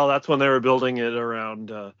 Well, that's when they were building it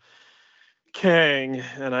around Kang,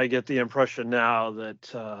 and I get the impression now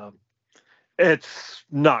that it's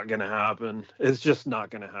not going to happen. It's just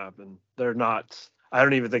not going to happen. They're not. I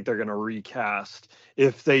don't even think they're going to recast.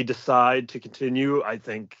 If they decide to continue, I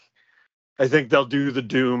think they'll do the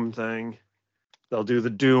Doom thing. They'll do the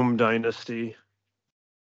Doom Dynasty.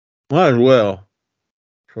 Might as well.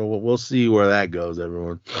 So we'll see where that goes,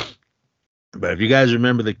 everyone. But if you guys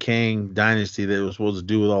remember the Kang Dynasty that was supposed to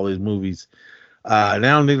do with all these movies, I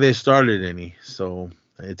don't think they started any. So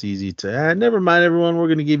it's easy to, never mind, everyone. We're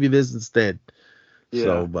going to give you this instead. Yeah.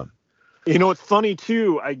 So, but you know, it's funny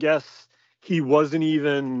too. I guess he wasn't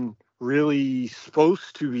even really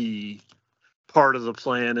supposed to be part of the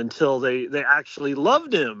plan until they actually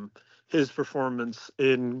loved him, his performance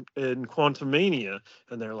in Quantumania,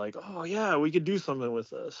 and they're like, oh yeah, we could do something with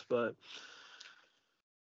this. But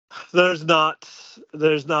there's not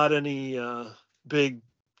any big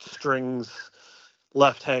strings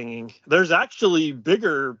left hanging. There's actually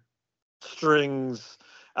bigger strings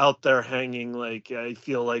out there hanging. Like, I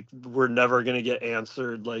feel like we're never going to get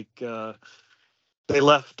answered. Like, they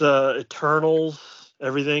left Eternals,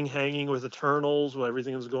 everything hanging with Eternals,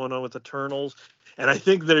 everything that's going on with Eternals. And I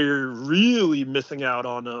think they're really missing out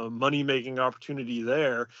on a money-making opportunity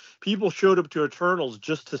there. People showed up to Eternals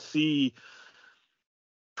just to see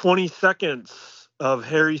 20 seconds of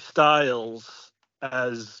Harry Styles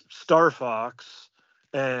as Star Fox,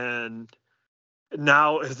 and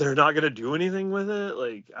now if they're not going to do anything with it,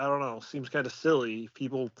 like, I don't know, seems kind of silly.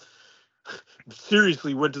 People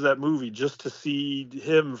seriously went to that movie just to see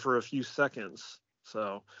him for a few seconds.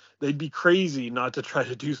 So they'd be crazy not to try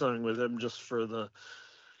to do something with him just for the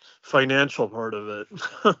financial part of it.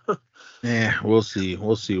 yeah, we'll see.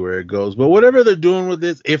 We'll see where it goes. But whatever they're doing with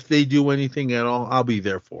this, if they do anything at all, I'll be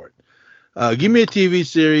there for it. Give me a TV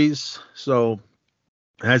series. So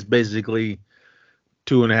that's basically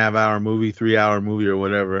 2.5 hour movie, 3 hour movie, or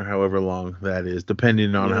whatever, however long that is,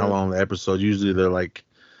 depending on how long the episode. Usually they're like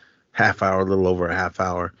half hour, a little over a half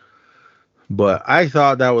hour. But I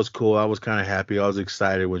thought that was cool. I was kind of happy. I was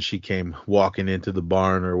excited when she came walking into the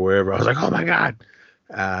barn or wherever. I was like, oh my God.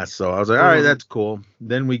 So I was like, all right, that's cool.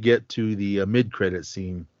 Then we get to the mid-credit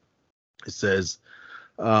scene. It says,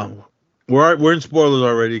 we're in spoilers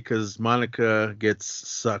already because Monica gets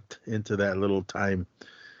sucked into that little time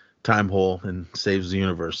hole and saves the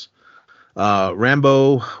universe.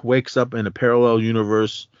 Rambo wakes up in a parallel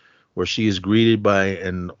universe where she is greeted by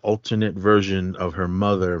an alternate version of her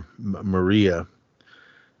mother, Maria,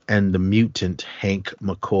 and the mutant Hank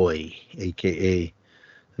McCoy, aka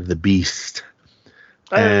the Beast.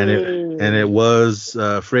 And it was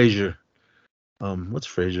Fraser. What's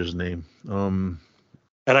Fraser's name? And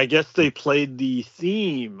I guess they played the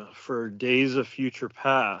theme for Days of Future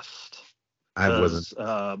Past. I wasn't.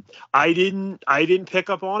 I didn't pick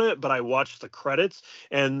up on it, but I watched the credits,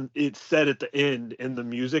 and it said at the end in the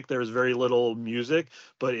music there was very little music,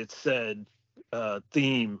 but it said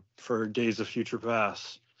theme for Days of Future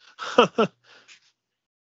Past. So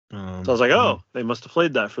I was like, oh, they must have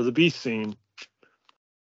played that for the Beast scene.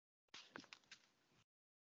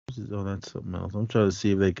 Oh, that's something else. I'm trying to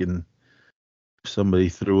see if somebody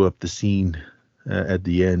threw up the scene at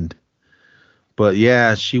the end. But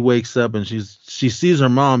yeah, she wakes up and she sees her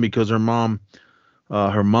mom because her mom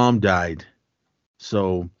died.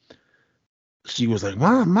 So she was like,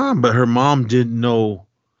 mom, but her mom didn't know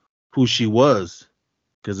who she was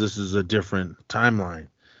because this is a different timeline.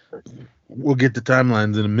 We'll get to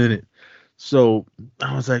timelines in a minute. So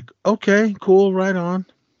I was like, okay, cool, right on.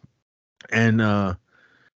 And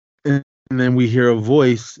then we hear a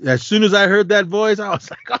voice. As soon as I heard that voice, I was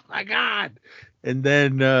like, oh my God. And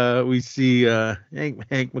then we see Hank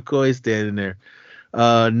McCoy standing there.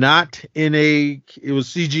 It was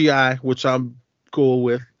CGI, which I'm cool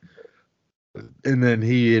with. And then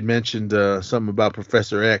he had mentioned something about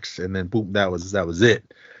Professor X, and then boom, that was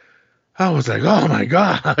it. I was like, oh my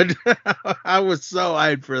god, I was so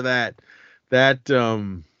hyped for that. That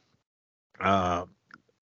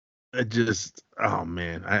I just, oh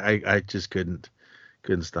man, I just couldn't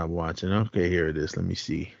stop watching. Okay, here it is. Let me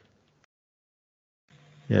see.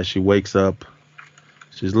 Yeah, she wakes up.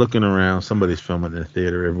 She's looking around. Somebody's filming in the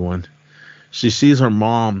theater. Everyone. She sees her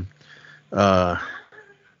mom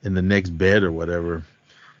in the next bed or whatever.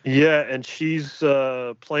 Yeah, and she's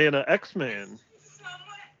playing an X-Man.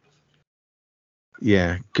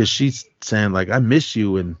 Yeah, because she's saying like, "I miss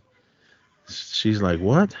you," and she's like,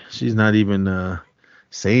 "What?" She's not even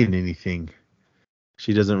saying anything.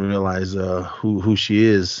 She doesn't realize who she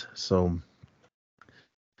is. So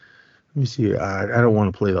let me see. I don't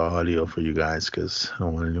want to play the audio for you guys because I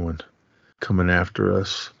don't want anyone coming after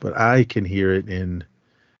us. But I can hear it in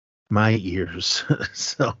my ears.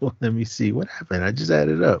 So let me see what happened. I just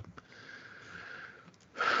added up.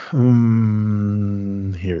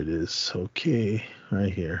 Here it is. Okay,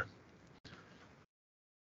 right here.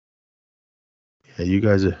 Yeah, you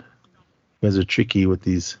guys are tricky with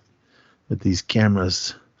these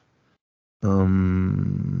cameras.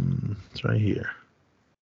 It's right here.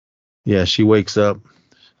 Yeah, she wakes up.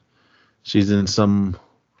 She's in some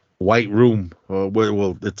white room.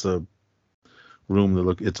 Well, it's a room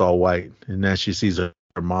that it's all white, and then she sees her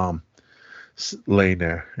mom laying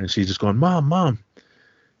there, and she's just going, "Mom, mom,"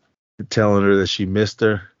 telling her that she missed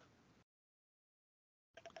her.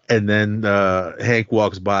 And then Hank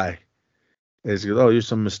walks by. And she goes, "Oh, you're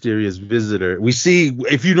some mysterious visitor." We see,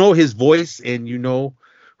 if you know his voice and you know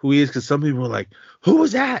who he is, because some people are like, "Who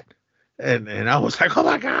was that?" And I was like, "Oh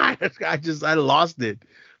my god!" I lost it,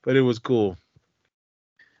 but it was cool.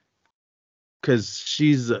 Because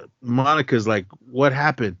Monica's like, "What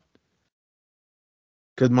happened?"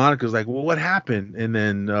 Because Monica's like, "Well, what happened?" And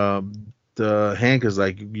then the Hank is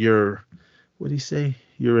like, what did he say?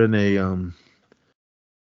 You're in a I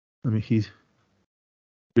mean,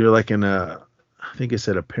 you're like in a, I think it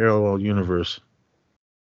said a parallel universe.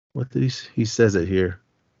 What did he says it here?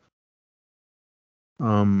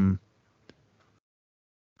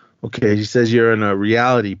 Okay, he says you're in a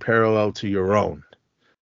reality parallel to your own.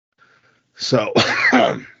 So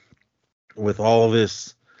with all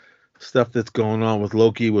this stuff that's going on with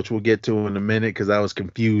Loki, which we'll get to in a minute, because I was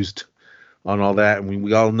confused on all that, and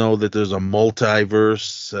we all know that there's a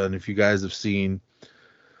multiverse. And if you guys have seen,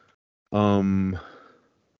 was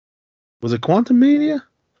it Quantum Mania?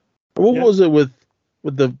 What was it with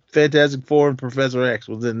the Fantastic Four and Professor X?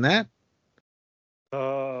 Was it in that?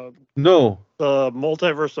 No. The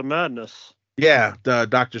Multiverse of Madness. Yeah, the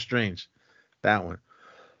Doctor Strange, that one.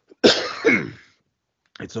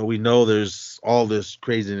 And so we know there's all this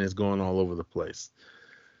craziness going all over the place.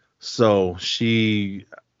 So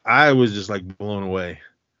I was just like blown away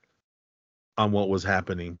on what was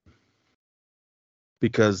happening,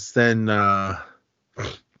 because then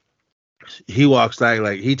he walks back,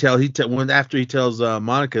 like after he tells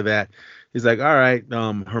Monica that, he's like, all right,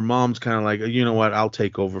 her mom's kind of like, you know what, I'll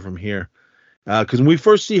take over from here. Because when we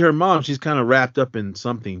first see her mom, she's kind of wrapped up in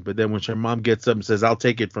something, but then when her mom gets up and says, I'll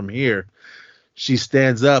take it from here, she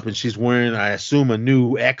stands up and she's wearing, I assume, a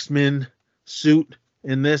new X-Men suit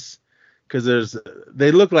in this, because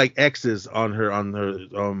they look like X's on her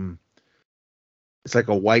it's like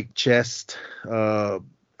a white chest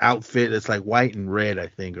outfit. It's like white and red, I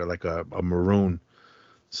think, or like a maroon.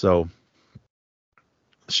 So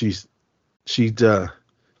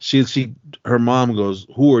her mom goes,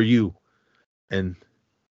 "Who are you?" And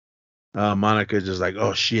Monica's just like,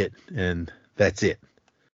 "Oh shit," and that's it.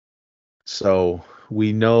 So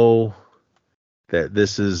we know that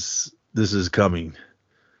this is coming.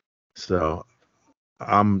 So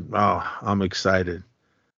I'm excited.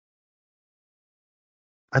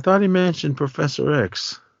 I thought he mentioned Professor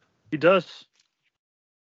X. He does.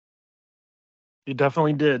 He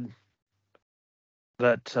definitely did.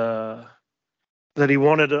 That he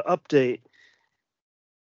wanted an update.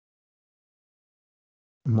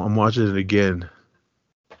 I'm watching it again.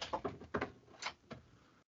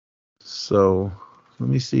 So let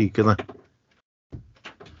me see. It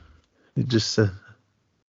just said.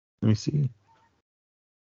 Let me see.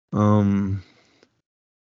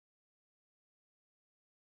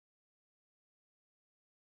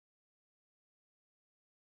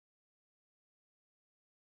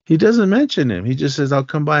 He doesn't mention him. He just says, "I'll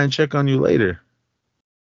come by and check on you later."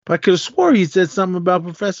 But I could have swore he said something about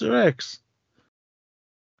Professor X.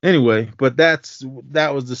 Anyway, but that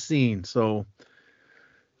was the scene. So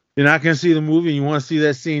you're not gonna see the movie and you want to see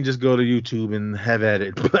that scene, just go to YouTube and have at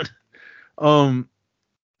it. But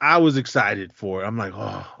I was excited for it. I'm like,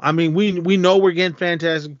 oh, I mean, we know we're getting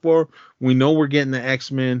Fantastic Four. We know we're getting the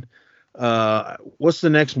X-Men. What's the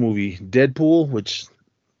next movie? Deadpool, which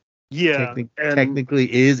Yeah, and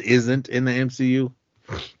technically isn't in the MCU.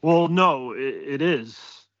 well, no, it is,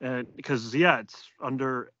 and because it's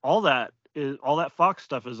under all that Fox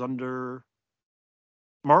stuff is under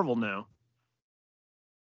Marvel now.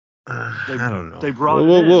 I don't know. They brought it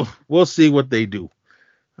in. We'll see what they do.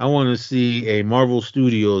 I want to see a Marvel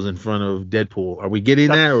Studios in front of Deadpool. Are we getting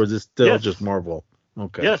that, or is it still just Marvel?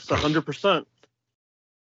 Okay. Yes, 100%.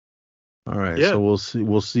 All right. Yeah. So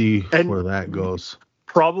we'll see And where that goes.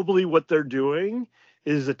 Probably what they're doing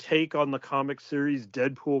is a take on the comic series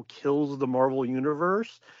Deadpool Kills the Marvel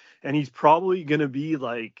Universe, and he's probably going to be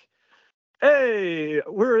like, hey,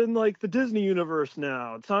 we're in like the Disney universe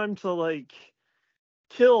now. Time to like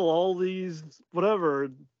kill all these whatever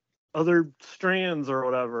other strands or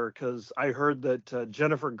whatever, because I heard that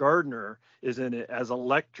Jennifer Gardner is in it as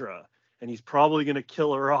Elektra, and he's probably going to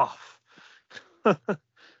kill her off.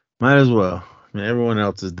 Might as well. I mean, everyone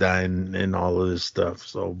else is dying in all of this stuff.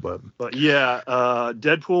 So, but yeah,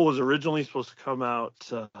 Deadpool was originally supposed to come out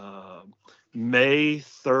May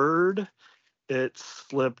 3rd. It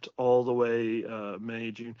slipped all the way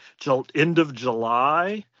May, June, end of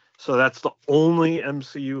July. So that's the only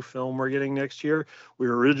MCU film we're getting next year. We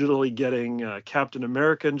were originally getting Captain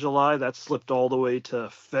America in July. That slipped all the way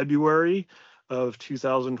to February of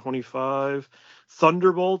 2025.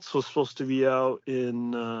 Thunderbolts was supposed to be out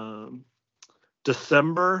in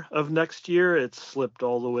December of next year. It slipped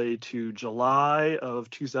all the way to July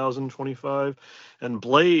of 2025. And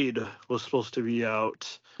Blade was supposed to be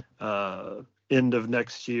out end of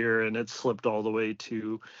next year, and it slipped all the way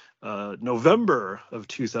to November of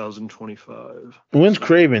 2025. When's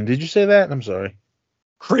Craven? Did you say that? I'm sorry.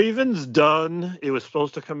 Craven's done. It was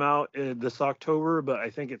supposed to come out this October, but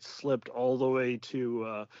I think it slipped all the way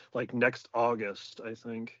to like next August, I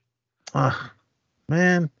think.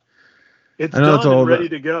 Man. It's done and ready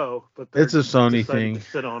to go, but it's a Sony thing. To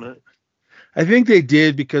sit on it. I think they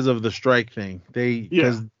did because of the strike thing.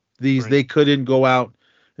 Because they couldn't go out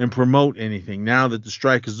and promote anything. Now that the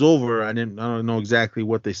strike is over, I don't know exactly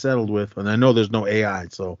what they settled with, and I know there's no AI,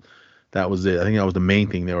 so that was it. I think that was the main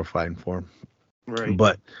thing they were fighting for. Right.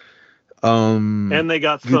 But and they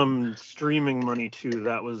got some streaming money too.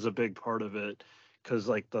 That was a big part of it, because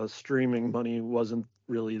like the streaming money wasn't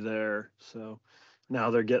really there. So now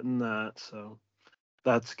they're getting that. So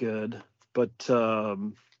that's good. But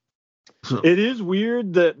it is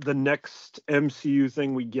weird that the next MCU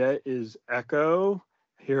thing we get is Echo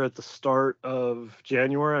here at the start of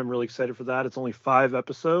January. I'm really excited for that. It's only 5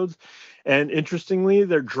 episodes. And interestingly,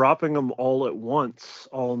 they're dropping them all at once,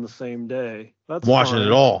 all in the same day. That's watching fine.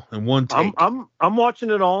 it all in one take. I'm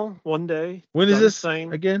watching it all one day. When is this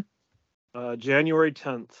again? January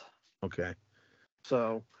 10th. Okay.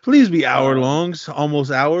 So please be hour longs,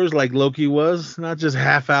 almost hours like Loki was, not just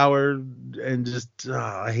half hour and just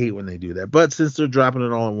I hate when they do that. But since they're dropping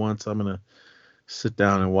it all at once, I'm gonna sit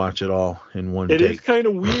down and watch it all in one take. It is kind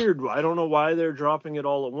of weird. I don't know why they're dropping it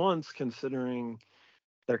all at once, considering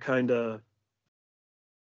they're kind of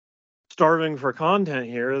starving for content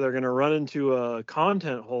here. They're going to run into a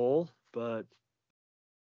content hole, but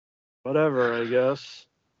whatever, I guess.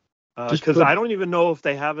 Because I don't even know if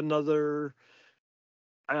they have another.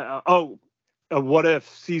 What If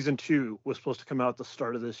season 2 was supposed to come out at the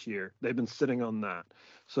start of this year. They've been sitting on that.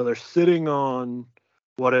 So they're sitting on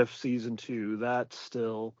What If season 2. That's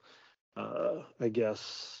still, I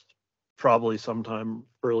guess, probably sometime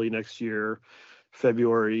early next year,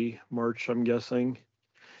 February, March, I'm guessing.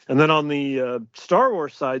 And then on the Star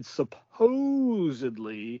Wars side,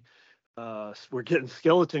 supposedly, we're getting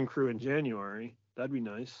Skeleton Crew in January. That'd be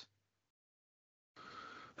nice.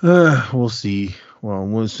 We'll see.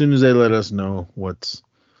 Well, as soon as they let us know what's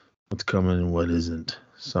coming and what isn't.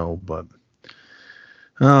 So, but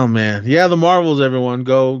oh man, yeah, the Marvels. Everyone,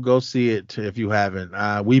 go see it if you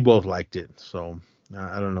haven't. We both liked it, so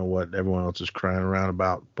I don't know what everyone else is crying around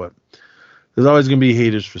about, but there's always gonna be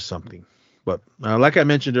haters for something. But like I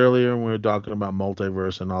mentioned earlier, when we were talking about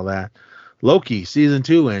multiverse and all that, Loki season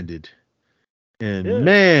 2 ended, and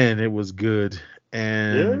man, it was good.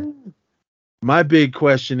 And my big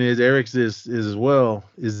question is, Eric's is as well.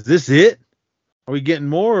 Is this it? Are we getting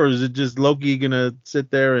more, or is it just Loki gonna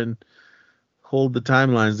sit there and hold the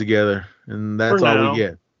timelines together, and that's all we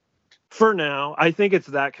get? For now, I think it's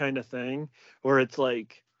that kind of thing where it's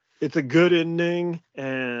like it's a good ending,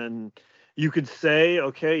 and you could say,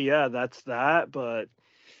 okay, yeah, that's that, but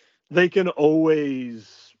they can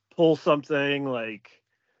always pull something like,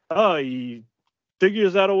 oh, he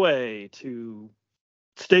figures out a way to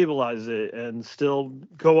stabilize it and still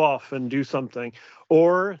go off and do something,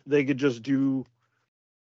 or they could just do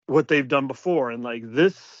what they've done before. And like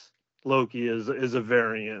this Loki is a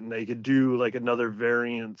variant. They could do like another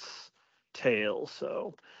variant's tale.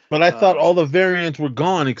 So, But I thought all the variants were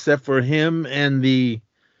gone except for him and the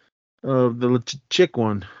chick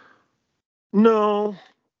one. no,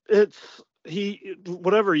 it's he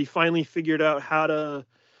finally figured out how to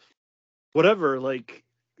whatever, like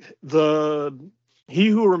the he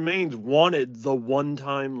who remains wanted the one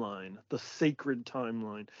timeline, the sacred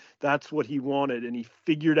timeline. That's what he wanted, and he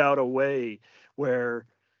figured out a way where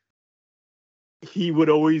he would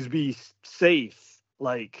always be safe,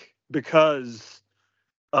 like because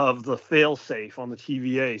of the fail safe on the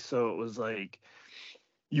TVA. So it was like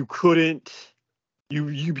you couldn't you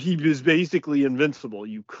he was basically invincible.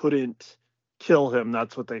 You couldn't kill him.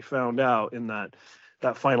 That's what they found out in that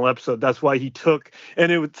final episode. That's why he took, and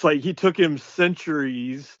it was like he took him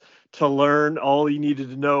centuries to learn all he needed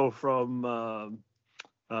to know from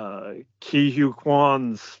Ki Hu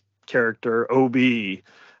Kwan's character OB.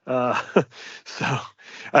 So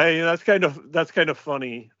I mean, that's kind of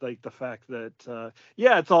funny, like the fact that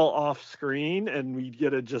yeah, it's all off screen and we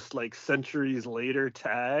get a just like centuries later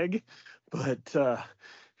tag, but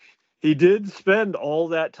he did spend all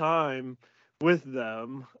that time with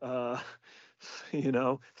them,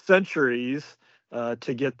 centuries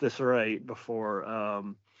to get this right before.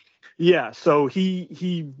 Yeah, so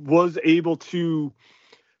he was able to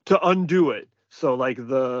undo it. So like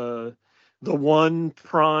the one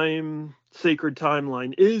prime sacred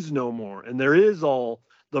timeline is no more, and there is all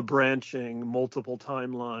the branching multiple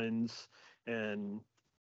timelines, and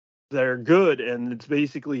they're good. And it's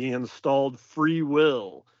basically he installed free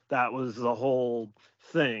will. That was the whole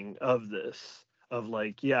thing of this, of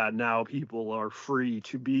like, yeah, now people are free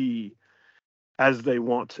to be as they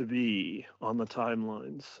want to be on the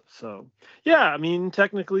timelines. So yeah, I mean,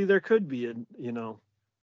 technically there could be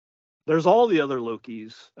there's all the other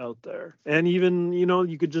Lokis out there. And even,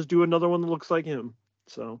 you could just do another one that looks like him.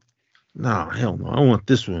 So. No, hell no. I want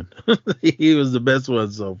this one. He was the best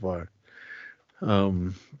one so far.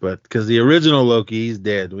 But because the original Loki, he's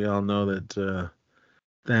dead. We all know that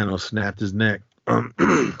Thanos snapped his neck.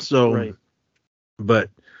 So, right. But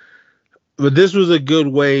this was a good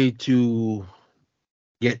way to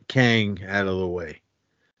get Kang out of the way.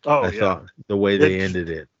 Oh, I thought the way they ended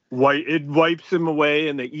it. It wipes him away,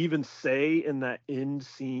 and they even say in that end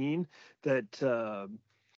scene that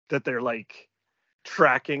that they're like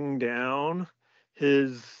tracking down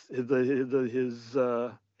his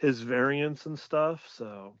variants and stuff.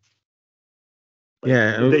 So like,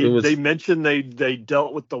 yeah, they mentioned they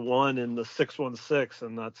dealt with the one in the 616,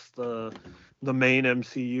 and that's the main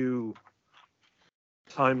MCU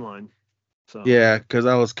timeline. So yeah, because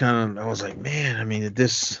I was like, man, I mean,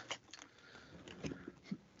 this.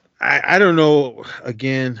 I don't know.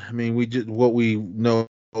 Again, I mean, we just what we know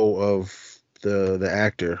of the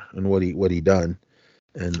actor and what he done,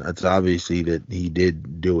 and it's obviously that he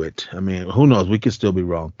did do it. I mean, who knows? We could still be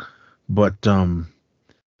wrong, but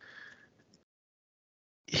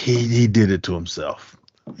he did it to himself.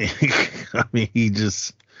 I mean, he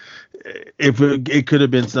just if it could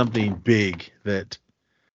have been something big that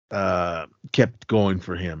kept going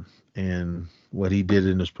for him, and what he did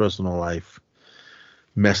in his personal life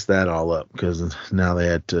messed that all up, because now they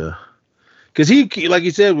had to, because he, like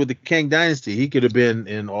you said, with the Kang Dynasty, he could have been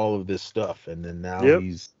in all of this stuff, and then now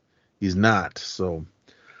he's not. So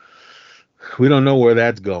we don't know where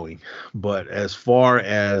that's going. But as far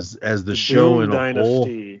as the show in a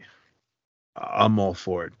Dynasty whole, I'm all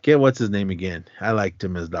for it. What's his name again? I liked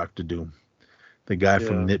him as Dr. Doom, the guy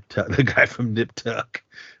from Nip Tuck.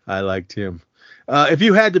 I liked him. If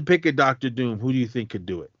you had to pick a Dr. Doom, who do you think could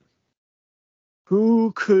do it?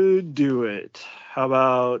 Who could do it? How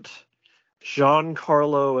about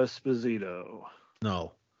Giancarlo Esposito?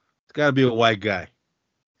 No, it's got to be a white guy.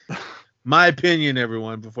 My opinion,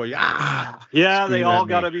 everyone. Before you, yeah, they all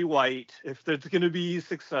got to be white if it's going to be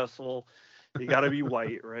successful. You got to be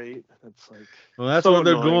white, right? It's like, well, that's what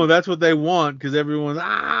they're going. That's what they want, because everyone's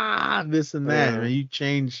this and that. I mean, you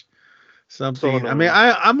change something. I mean,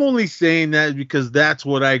 I'm only saying that because that's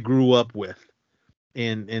what I grew up with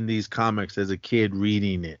in these comics as a kid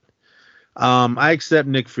reading it. I accept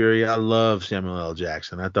Nick Fury. I love Samuel L.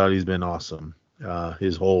 Jackson. I thought he's been awesome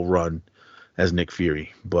his whole run as Nick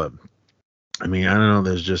Fury. But I mean, I don't know.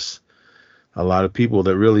 There's just a lot of people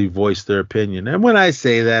that really voice their opinion. And when I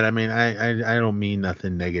say that, I mean I don't mean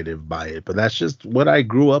nothing negative by it, but that's just what I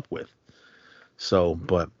grew up with. So,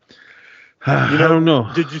 but I don't know.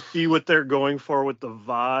 Did you see what they're going for with the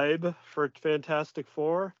vibe for Fantastic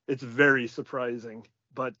Four? It's very surprising.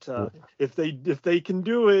 But if they can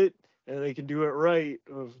do it and they can do it right,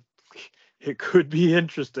 it could be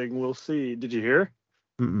interesting. We'll see. Did you hear?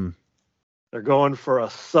 Mm-mm. They're going for a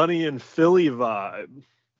Sunny and Philly vibe.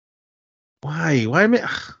 Why?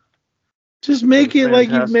 Just make it like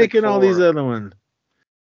you're making all these other ones.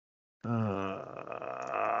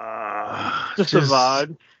 Just a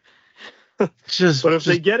vibe. But if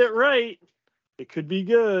they get it right, it could be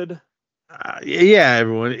good. Yeah,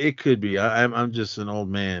 everyone, it could be. I'm just an old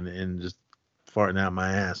man and just farting out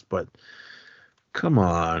my ass, but come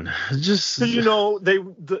on, just because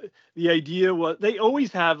the idea was they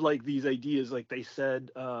always have like these ideas, like they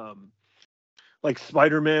said, like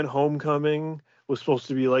Spider-Man: Homecoming was supposed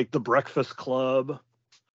to be like the Breakfast Club.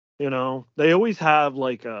 They always have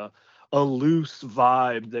like a loose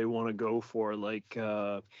vibe they want to go for, like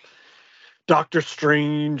Doctor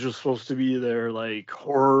Strange was supposed to be their like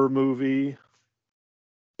horror movie.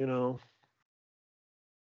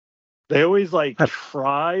 They always like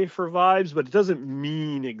try for vibes, but it doesn't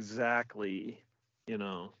mean exactly,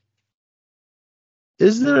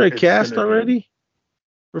 Is there a cast already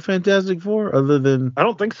for Fantastic Four other than? I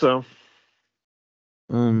don't think so.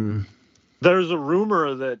 There's a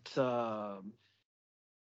rumor that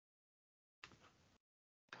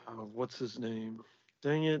what's his name?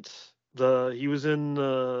 Dang it! He was in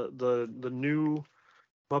the new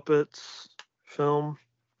Muppets film.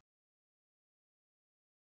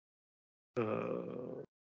 Who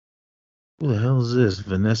the hell is this?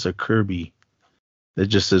 Vanessa Kirby. It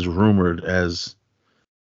just says rumored as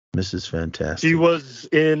Mrs. Fantastic. She was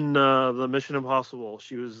in the Mission Impossible.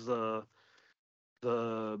 She was the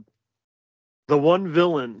one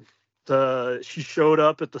villain. She showed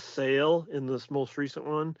up at the sale in this most recent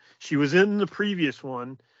one. She was in the previous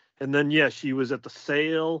one, and then she was at the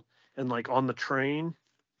sale and like on the train.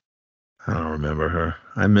 I don't remember her.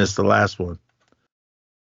 I missed the last one.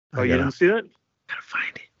 Oh, you didn't see that? Gotta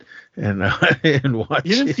find it and watch.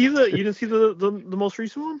 You didn't see the most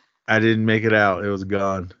recent one? I didn't make it out. It was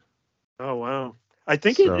gone. Oh wow! I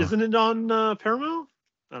think isn't it on Paramount?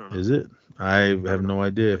 I don't know. Is it? I have no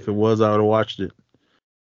idea. If it was, I would have watched it.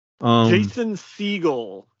 Jason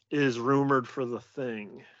Segel is rumored for The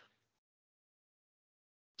Thing.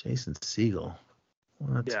 Jason Segel.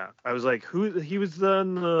 What? Yeah, I was like, who? He was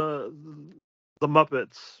in the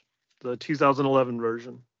Muppets, the 2011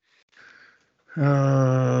 version. I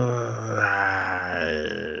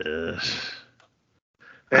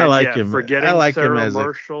like him. I like him as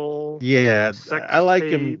Marshall. I like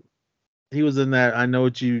him. He was in that I Know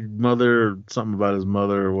What You Mother, something about his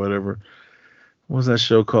mother or whatever. What was that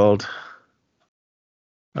show called?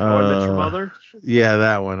 I Met Your Mother? Yeah,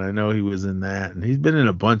 that one. I know he was in that, and he's been in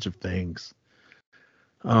a bunch of things.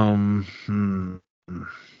 Yeah,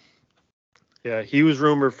 he was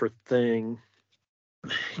rumored for Thing.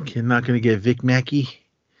 Not going to get Vic Mackey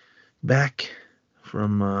back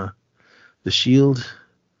from The Shield.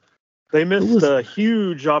 They missed a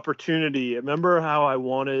huge opportunity. Remember how I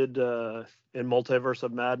wanted in Multiverse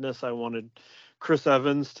of Madness, I wanted Chris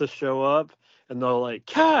Evans to show up, and they're like,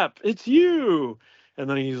 Cap, it's you. And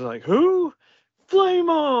then he's like, who? Flame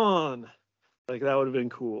on. Like, that would have been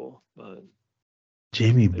cool. But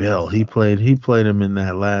Jamie Bell, he played him in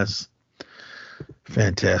that last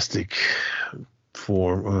Fantastic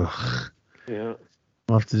Four. Ugh. Yeah.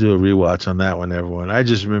 I'll have to do a rewatch on that one, everyone. I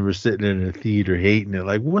just remember sitting in a theater hating it.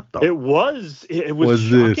 Like, what the? It was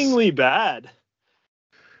shockingly bad.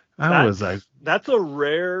 I was like, that's a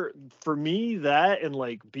rare for me. That and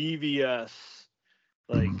like BVS,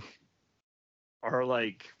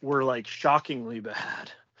 were like shockingly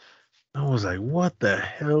bad. I was like, what the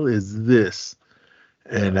hell is this?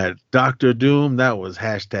 And that Doctor Doom, that was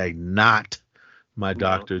hashtag not my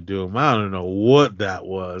Doctor Doom. I don't know what that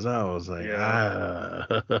was. I was like,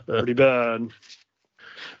 pretty bad.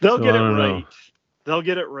 They'll get it right. They'll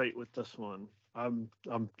get it right with this one. I'm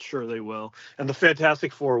sure they will. And the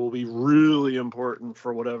Fantastic Four will be really important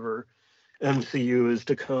for whatever MCU is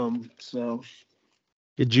to come. So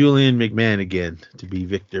get Julian McMahon again to be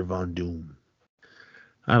Victor Von Doom.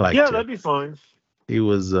 I like. Yeah, that'd be fine. He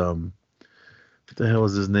was what the hell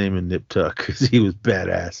was his name in Nip Tuck? Because he was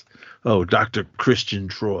badass. Oh, Dr. Christian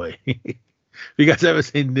Troy. If you guys ever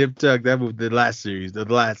seen Nip Tuck, that was the last series. The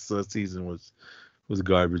last season was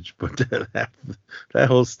garbage, but that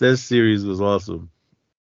whole series was awesome.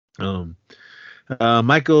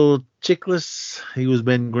 Michael Chiklis, he was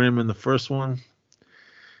Ben Grimm in the first one.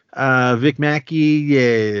 Vic Mackey,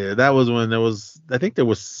 yeah, that was when I think there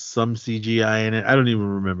was some CGI in it. I don't even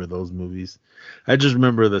remember those movies. I just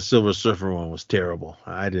remember the Silver Surfer one was terrible.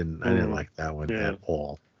 I didn't like that one at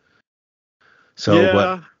all.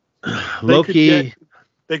 So, but Loki,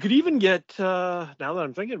 They could even get, now that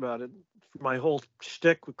I'm thinking about it, my whole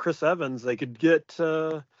shtick with Chris Evans, they could get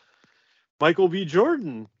Michael B.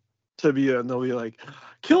 Jordan to be, and they'll be like,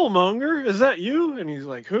 Killmonger, is that you? And he's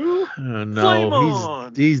like, who? Flame No,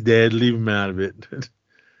 on! he's dead. Leave him out of it.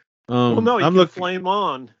 Well, no, he I'm can looking. flame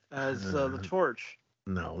on as the torch.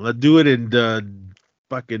 No, let's do it in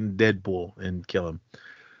fucking Deadpool and kill him.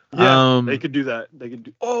 Yeah, they could do that. They could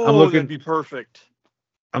do. Oh, that'd be perfect.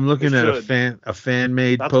 I'm looking at a fan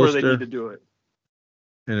made That's poster. where they need to do it.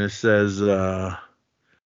 And it says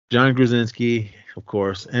John Krasinski, of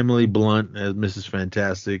course, Emily Blunt as Mrs.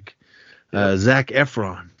 Fantastic, Zac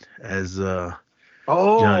Efron as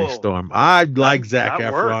Johnny Storm. I like Zac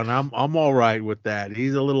Efron. Works. I'm all right with that.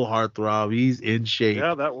 He's a little heartthrob. He's in shape.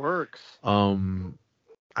 Yeah, that works.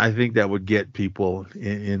 I think that would get people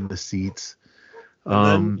in the seats.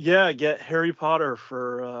 And then, get Harry Potter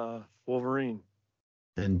for Wolverine.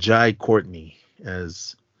 And Jai Courtney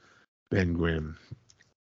as Ben Grimm.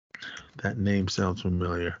 That name sounds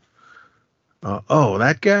familiar.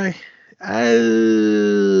 That guy?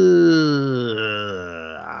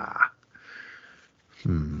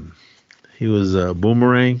 He was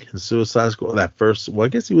Boomerang in Suicide Squad. That first, I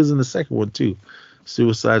guess he was in the second one too.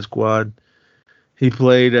 Suicide Squad. He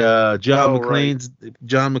played John McClane's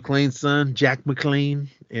son, Jack McClane,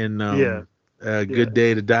 in Good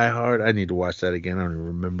Day to Die Hard. I need to watch that again. I don't even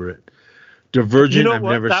remember it. Divergent. I've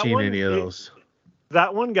never seen any of those.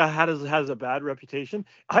 That one guy has a bad reputation.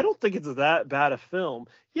 I don't think it's that bad a film.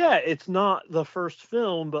 Yeah, it's not the first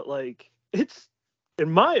film, but like it's,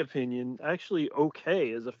 in my opinion, actually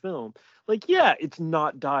okay as a film. Like, yeah, it's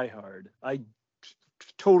not Die Hard. I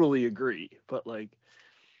totally agree, but like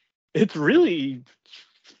it's really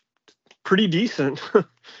pretty decent.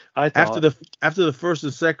 I thought. After the first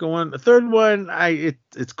and second one, the third one,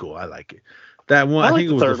 it's cool. I like it. That one, I think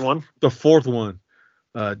it was the third one. The fourth one.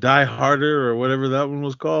 Die Harder or whatever that one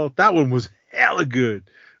was called. That one was hella good.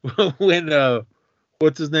 When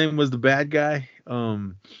what's his name was the bad guy?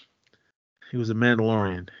 He was a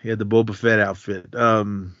Mandalorian. He had the Boba Fett outfit.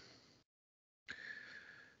 God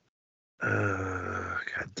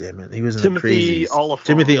damn it. He was in Timothy Oliphant.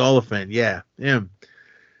 Timothy Oliphant, yeah. Him.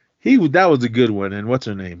 That was a good one. And what's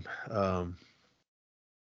her name?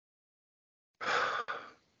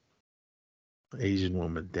 Asian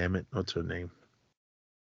woman, damn it. What's her name?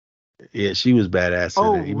 Yeah, she was badass.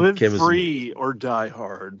 Live Free or Die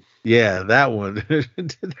Hard. Yeah, that one.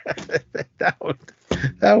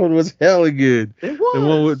 that one was hella good. It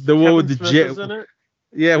was. The one with the Smith jet. was in it?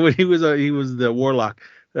 Yeah, when he was the warlock.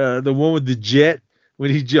 The one with the jet when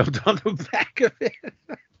he jumped on the back of it.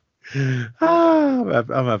 I'm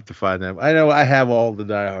gonna have to find that. I know I have all the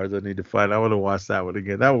Die Hards I need to find. I want to watch that one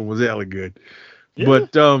again. That one was hella good. Yeah.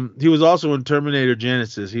 But he was also in Terminator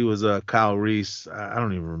Genesis. He was Kyle Reese. I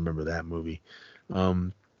don't even remember that movie.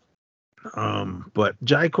 But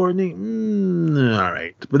Jai Courtney, all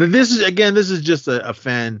right. But this is just a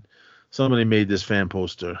fan. Somebody made this fan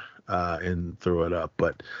poster and threw it up.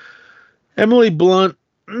 But Emily Blunt,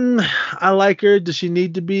 I like her. Does she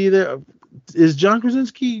need to be there? Is John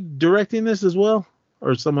Krasinski directing this as well,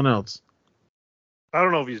 or someone else? I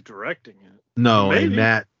don't know if he's directing it. No, maybe.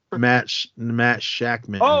 Matt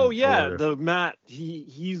Shackman. Oh yeah, the Matt.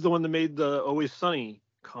 He's the one that made the Always Sunny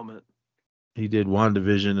comment. He did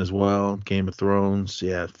WandaVision as well, Game of Thrones,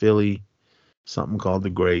 yeah, Philly, something called The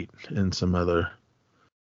Great, and some other.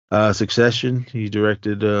 Succession. He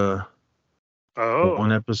directed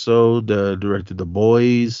one episode. Directed The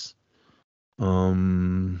Boys.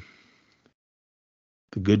 The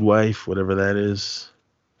Good Wife, whatever that is,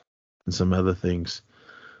 and some other things.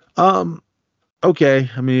 Okay,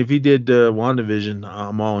 I mean, if he did WandaVision,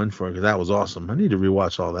 I'm all in for it because that was awesome. I need to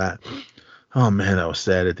rewatch all that. Oh man, that was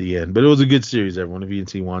sad at the end, but it was a good series. Everyone, if you can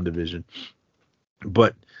see WandaVision,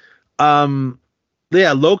 but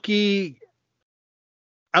yeah, Loki.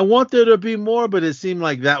 I want there to be more, but it seemed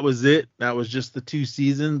like that was it. That was just the 2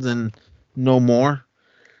 seasons and no more.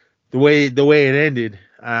 The way it ended,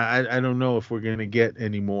 I don't know if we're gonna get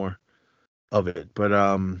any more of it, but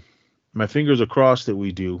my fingers are crossed that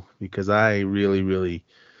we do because I really, really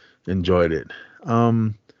enjoyed it.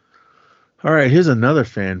 All right, here's another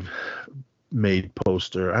fan made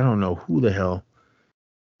poster. I don't know who the hell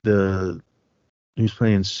who's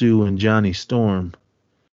playing Sue and Johnny Storm.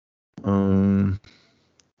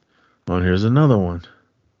 Here's another one.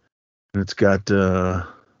 And it's got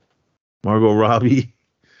Margot Robbie,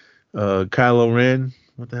 Kylo Ren.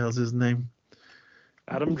 What the hell's his name?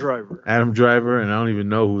 Adam Driver, and I don't even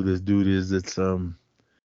know who this dude is. It's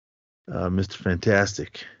Mr.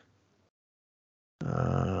 Fantastic.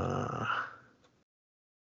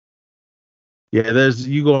 Yeah,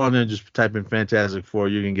 you go on there and just type in Fantastic Four,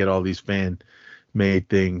 you can get all these fan made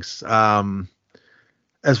things.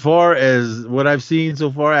 As far as what I've seen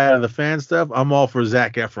so far out of the fan stuff, I'm all for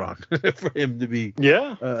Zac Efron for him to be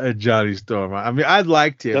Yeah, Johnny Storm. I mean, I'd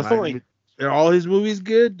liked him. definitely. Are all his movies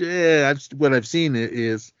good? Yeah, what I've seen it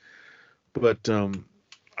is, but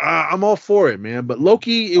I'm all for it, man. But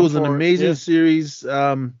Loki, it I'm was an for it. amazing Yeah, series.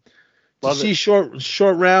 To love see it.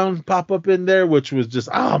 short round pop up in there, which was just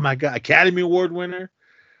oh my god, Academy Award winner.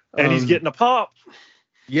 And he's getting a pop for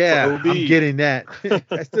Yeah, OB. I'm getting that.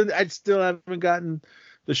 I still haven't gotten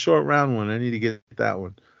the short round one. I need to get that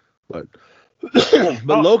one. But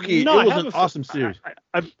but Loki, No, it I was have an it. awesome series.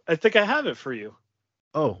 I think I have it for you.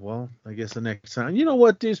 Oh well, I guess the next time. You know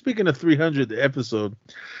what, dude? Speaking of 300th episode,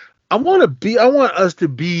 I want us to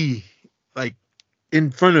be like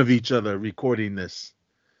in front of each other recording this.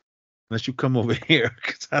 Unless you come over here,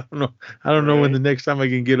 because I don't know when Right. the next time I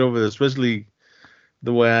can get over there, especially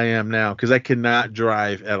the way I am now, because I cannot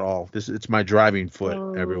drive at all. It's my driving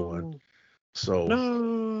foot, everyone. So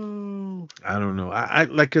No. I don't know. I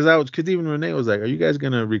like because even Renee was like, "Are you guys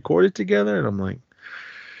gonna record it together?" And I'm like,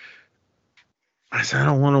 I said, I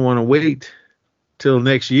don't want to wait till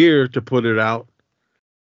next year to put it out.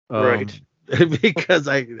 Right. Because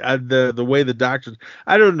the way the doctors,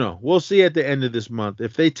 I don't know. We'll see at the end of this month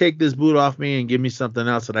if they take this boot off me and give me something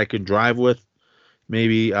else that I can drive with.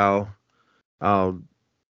 Maybe I'll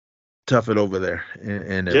tough it over there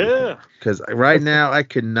and everything. Yeah. Because right now I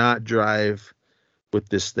cannot drive with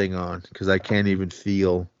this thing on because I can't even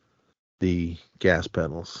feel the gas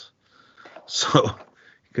pedals. So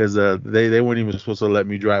because they weren't even supposed to let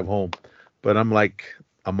me drive home, but I'm like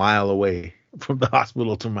a mile away from the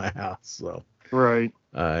hospital to my house. So Right.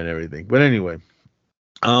 and everything. But anyway,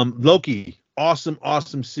 Loki,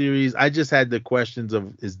 awesome series. I just had the questions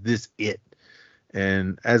of is this it?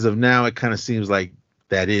 And as of now, it kind of seems like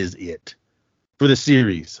that is it for the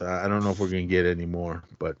series. I don't know if we're gonna get any more,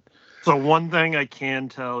 but So one thing I can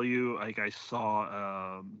tell you, like I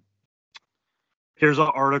saw, here's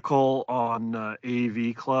an article on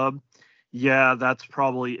AV Club. Yeah, that's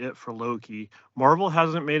probably it for Loki. Marvel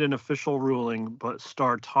hasn't made an official ruling, but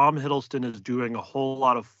star Tom Hiddleston is doing a whole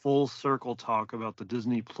lot of full circle talk about the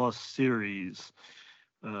Disney Plus series.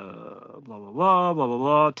 Blah, blah, blah, blah, blah,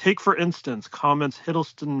 blah. Take, for instance, comments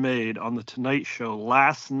Hiddleston made on The Tonight Show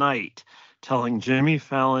last night, telling Jimmy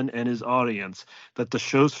Fallon and his audience that the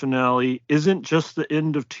show's finale isn't just the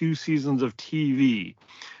end of 2 seasons of TV,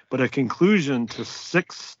 but a conclusion to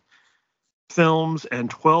 6 films and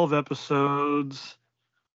 12 episodes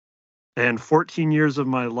and 14 years of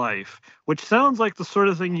my life, which sounds like the sort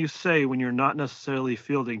of thing you say when you're not necessarily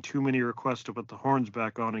fielding too many requests to put the horns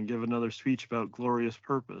back on and give another speech about glorious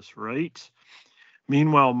purpose, right?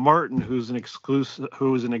 Meanwhile, Martin, who's an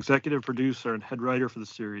executive producer and head writer for the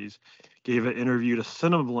series, gave an interview to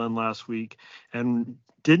Cineblend last week and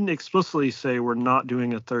didn't explicitly say we're not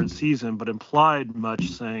doing a third season, but implied much,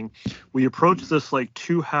 saying, we approach this like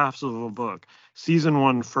 2 halves of a book. Season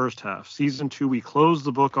 1, first half. Season 2, we close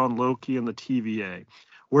the book on Loki and the TVA.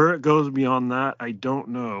 Where it goes beyond that, I don't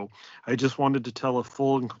know. I just wanted to tell a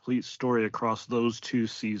full and complete story across those 2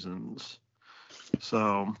 seasons.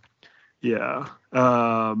 So, yeah.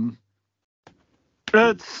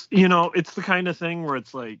 It's, it's the kind of thing where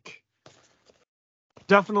it's like,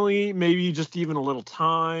 definitely maybe just even a little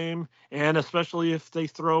time, and especially if they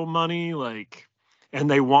throw money, like, and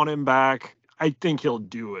they want him back, I think he'll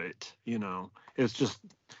do it. It's just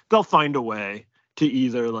they'll find a way to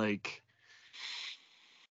either like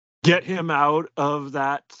get him out of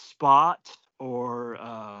that spot or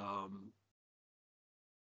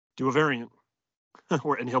do a variant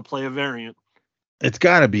and he'll play a variant. it's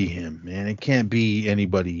got to be him, man. It can't be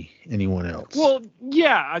anyone else. Well,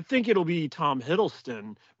 yeah, I think it'll be Tom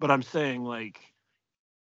Hiddleston, but I'm saying like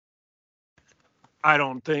I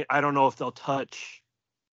don't know if they'll touch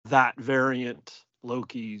that variant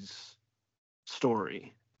Loki's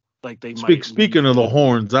story. Like they might. Speaking of the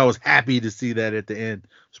horns, I was happy to see that at the end.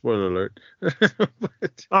 Spoiler alert.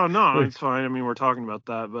 Oh no, it's fine. I mean, we're talking about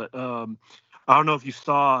that, but I don't know if you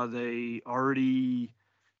saw they already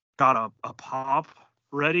got a pop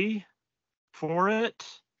ready for it,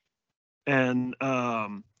 and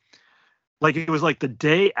like it was like the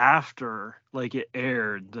day after like it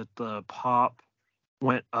aired that the pop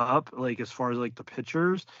went up, like as far as like the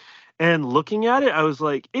pictures. And looking at it, I was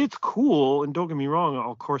like, it's cool. And don't get me wrong,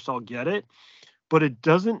 of course I'll get it, but it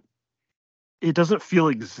doesn't feel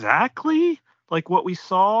exactly like what we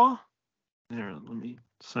saw. Here, let me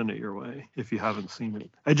send it your way if you haven't seen it.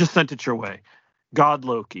 I just sent it your way. God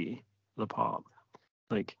Loki, the pop.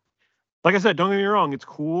 Like I said, don't get me wrong, it's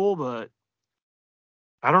cool, but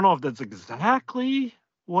I don't know if that's exactly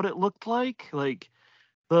what it looked like. Like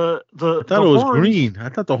the I thought it was horns, green. I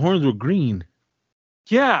thought the horns were green.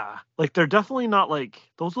 yeah, like they're definitely not like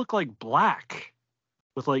those. Look like black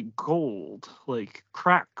with like gold, like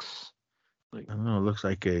cracks. Like I don't know. It looks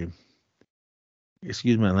like a.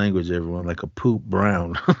 Excuse my language, everyone. Like a poop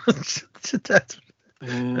brown. That's what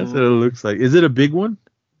it looks like. Is it a big one?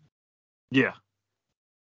 yeah.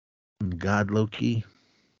 God Loki.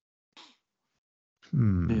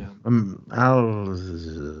 Yeah. How?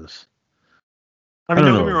 I mean, don't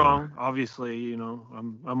don't get know. me wrong. Obviously,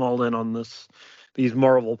 I'm all in on these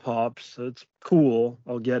Marvel pops. It's cool.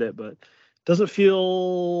 I'll get it, but it doesn't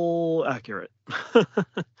feel accurate.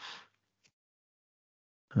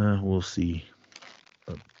 We'll see.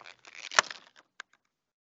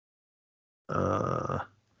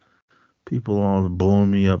 People all blowing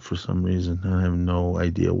me up for some reason. I have no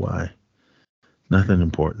idea why. Nothing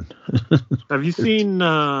important. Have you seen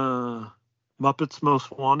Muppets Most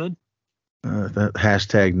Wanted? That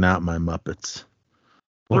hashtag not my Muppets.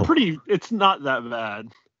 They're Oh, pretty. It's not that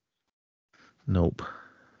bad. nope.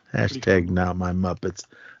 Hashtag not my Muppets.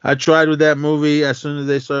 I tried with that movie. As soon as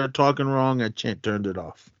they started talking wrong, I turned it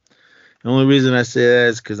off. The only reason I say that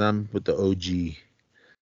is because I'm with the OG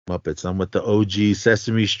Muppets. I'm with the OG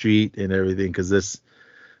Sesame Street and everything. Because this,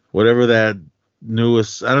 whatever that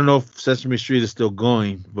newest, I don't know if Sesame Street is still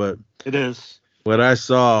going, but It is. what I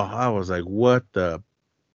saw, I was like, what the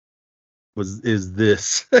is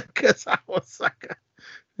this? Because I was like,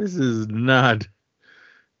 this is not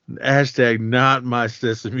hashtag not my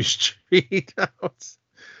Sesame Street.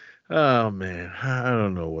 Oh man, I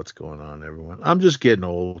don't know what's going on, everyone. I'm just getting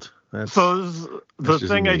old. So the just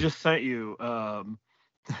thing I me. just sent you,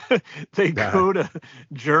 they go to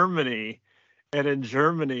Germany, and in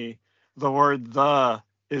Germany, the word "the"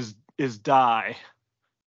 is die.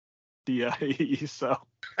 D-I-E. So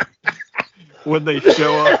when they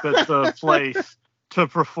show up at the place to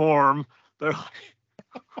perform, they're like,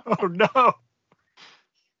 "Oh no!"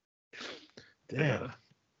 Damn.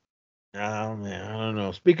 Oh man, I don't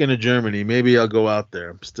know. Speaking of Germany, maybe I'll go out there.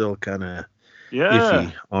 I'm still kind of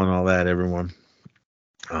iffy on all that, everyone.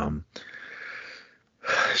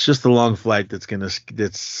 It's just the long flight that's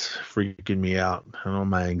freaking me out. I know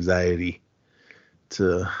my anxiety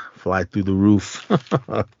to fly through the roof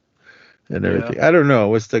and everything. I don't know.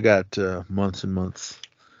 We still got months and months.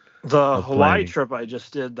 The Hawaii trip I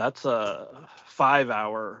just did, that's a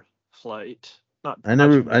 5-hour flight. I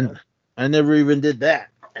never even did that.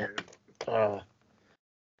 And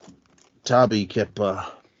Tabby kept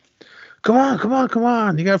come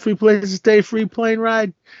on. You got free place to stay, free plane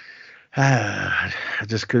ride. I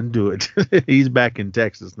just couldn't do it. He's back in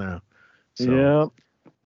Texas now. So, yeah.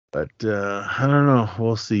 But I don't know.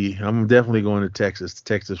 We'll see. I'm definitely going to Texas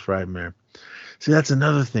Frightmare. See, that's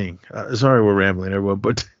another thing. Sorry we're rambling, everyone,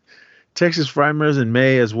 but Texas Frightmare is in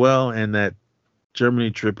May as well, and that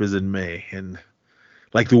Germany trip is in May. And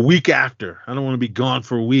like the week after. I don't want to be gone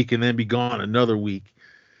for a week and then be gone another week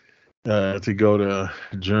to go to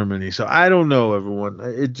Germany. So I don't know, everyone.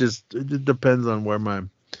 It depends on where my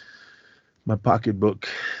pocketbook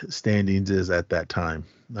standings is at that time.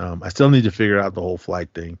 I still need to figure out the whole flight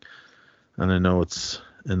thing. And I know it's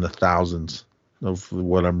in the thousands of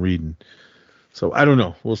what I'm reading. So I don't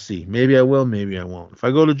know. We'll see. Maybe I will, maybe I won't. If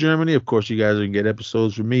I go to Germany, of course, you guys are going to get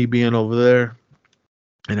episodes from me being over there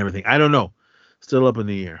and everything. I don't know. Still up in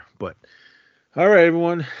the air. But all right,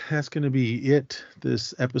 everyone. That's going to be it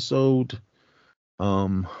this episode.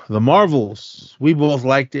 The Marvels. We both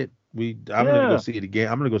liked it. I'm going to go see it again.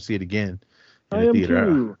 I'm going to go see it again in the theater.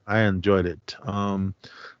 Too. I enjoyed it.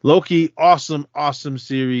 Loki, awesome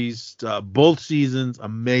series. Both seasons,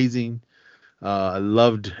 amazing. I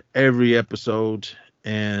loved every episode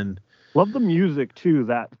and love the music too.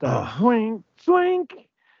 That swing,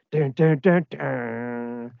 dun, dun, dun,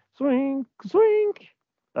 dun, swing.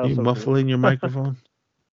 Are you muffling your microphone?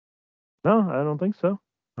 No, I don't think so.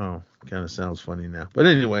 Oh, kind of sounds funny now. But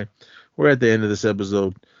anyway, we're at the end of this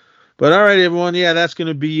episode. But all right, everyone. Yeah, that's going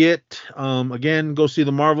to be it. Again, go see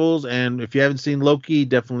the Marvels. And if you haven't seen Loki,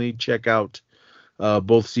 definitely check out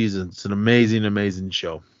both seasons. It's an amazing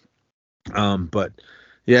show. But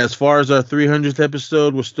yeah, as far as our 300th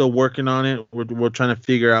episode, we're still working on it. We're trying to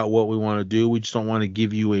figure out what we want to do. We just don't want to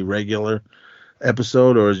give you a regular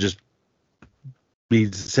episode or just be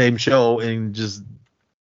the same show and just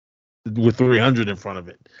with 300 in front of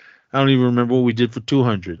it. I don't even remember what we did for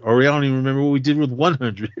 200, or I don't even remember what we did with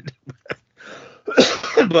 100.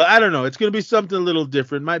 But I don't know. It's going to be something a little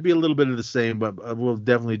different. Might be a little bit of the same, but we'll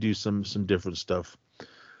definitely do some different stuff.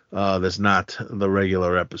 That's not the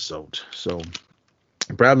regular episode. So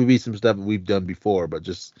Probably be some stuff that we've done before, but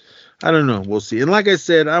just I don't know. We'll see. And like I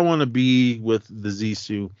said, I want to be with the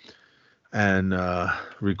Zissou and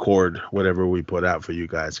record whatever we put out for you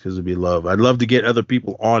guys because it'd be love. I'd love to get other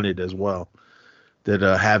people on it as well that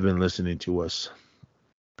have been listening to us.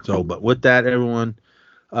 So, but with that, everyone,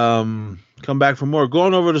 come back for more.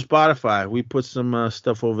 Going over to Spotify, we put some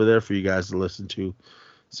stuff over there for you guys to listen to.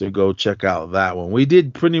 So go check out that one. We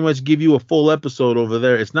did pretty much give you a full episode over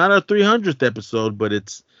there. It's not our 300th episode, but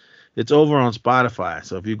it's over on Spotify.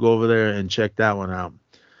 So if you go over there and check that one out,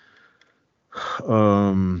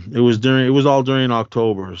 it was all during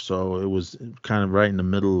October, so it was kind of right in the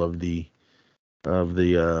middle of the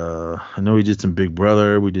I know we did some Big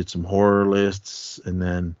Brother, we did some horror lists, and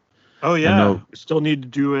then we still need to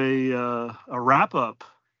do a wrap up.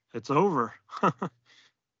 It's over.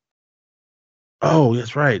 Oh,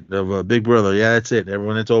 that's right. Of Big Brother. Yeah, that's it.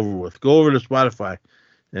 Everyone, it's over with. Go over to Spotify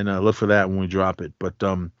and look for that when we drop it. But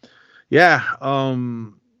everything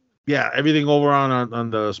over on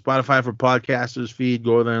the Spotify for Podcasters feed.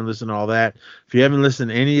 Go there and listen to all that. If you haven't listened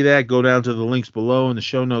to any of that, go down to the links below in the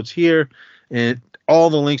show notes here, and all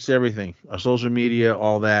the links to everything, our social media,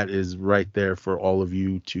 all that is right there for all of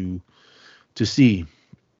you to see.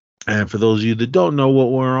 And for those of you that don't know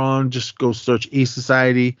what we're on, just go search E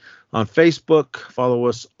Society on Facebook. Follow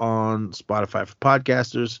us on Spotify for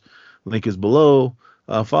Podcasters. Link is below.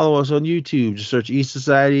 Follow us on YouTube. Just search E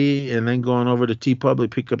Society, and then going over to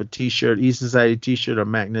TeePublic, pick up a T-shirt, E Society T-shirt or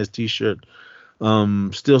Magnez T-shirt.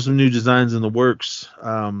 Still some new designs in the works.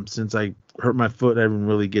 Since I hurt my foot, I didn't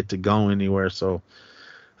really get to go anywhere. So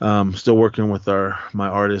still working with my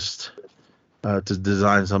artist to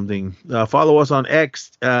design something. Follow us on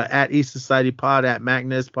X at E Society Pod, at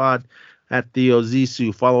Magnez Pod, at Theo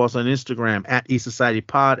Zissou. Follow us on Instagram at E Society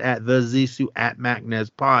Pod, at the Zissou, at Magnez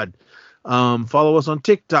Pod. Follow us on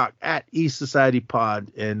TikTok at E Society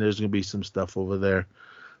Pod, and there's gonna be some stuff over there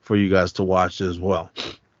for you guys to watch as well.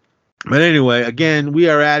 But anyway, again, we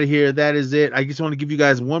are out of here. That is it. I just want to give you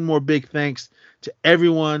guys one more big thanks to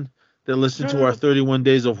everyone that listened to our 31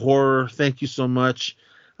 Days of Horror. Thank you so much.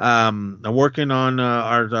 I'm working on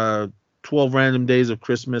our 12 random days of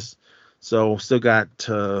Christmas, so still got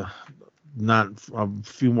not a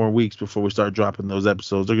few more weeks before we start dropping those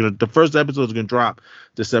episodes. The first episode is gonna drop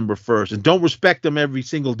December 1st, and don't respect them every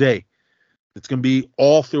single day. It's gonna be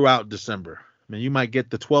all throughout December. I mean, you might get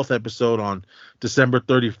the 12th episode on December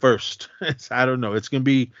 31st. I don't know. It's gonna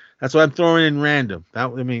be. That's why I'm throwing in random.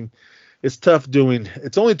 It's tough doing.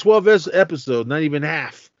 It's only 12 episodes, not even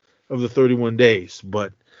half of the 31 days.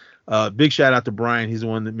 But big shout out to Brian. He's the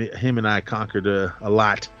one that him and I conquered a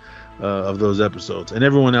lot of those episodes, and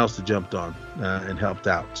everyone else that jumped on and helped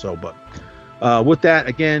out. So, but with that,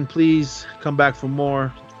 again, please come back for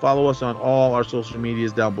more. Follow us on all our social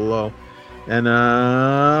medias down below, and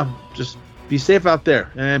just be safe out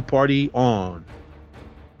there and party on.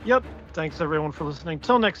 Yep. Thanks everyone for listening.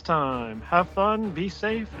 Till next time, have fun, be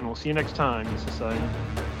safe, and we'll see you next time in Society.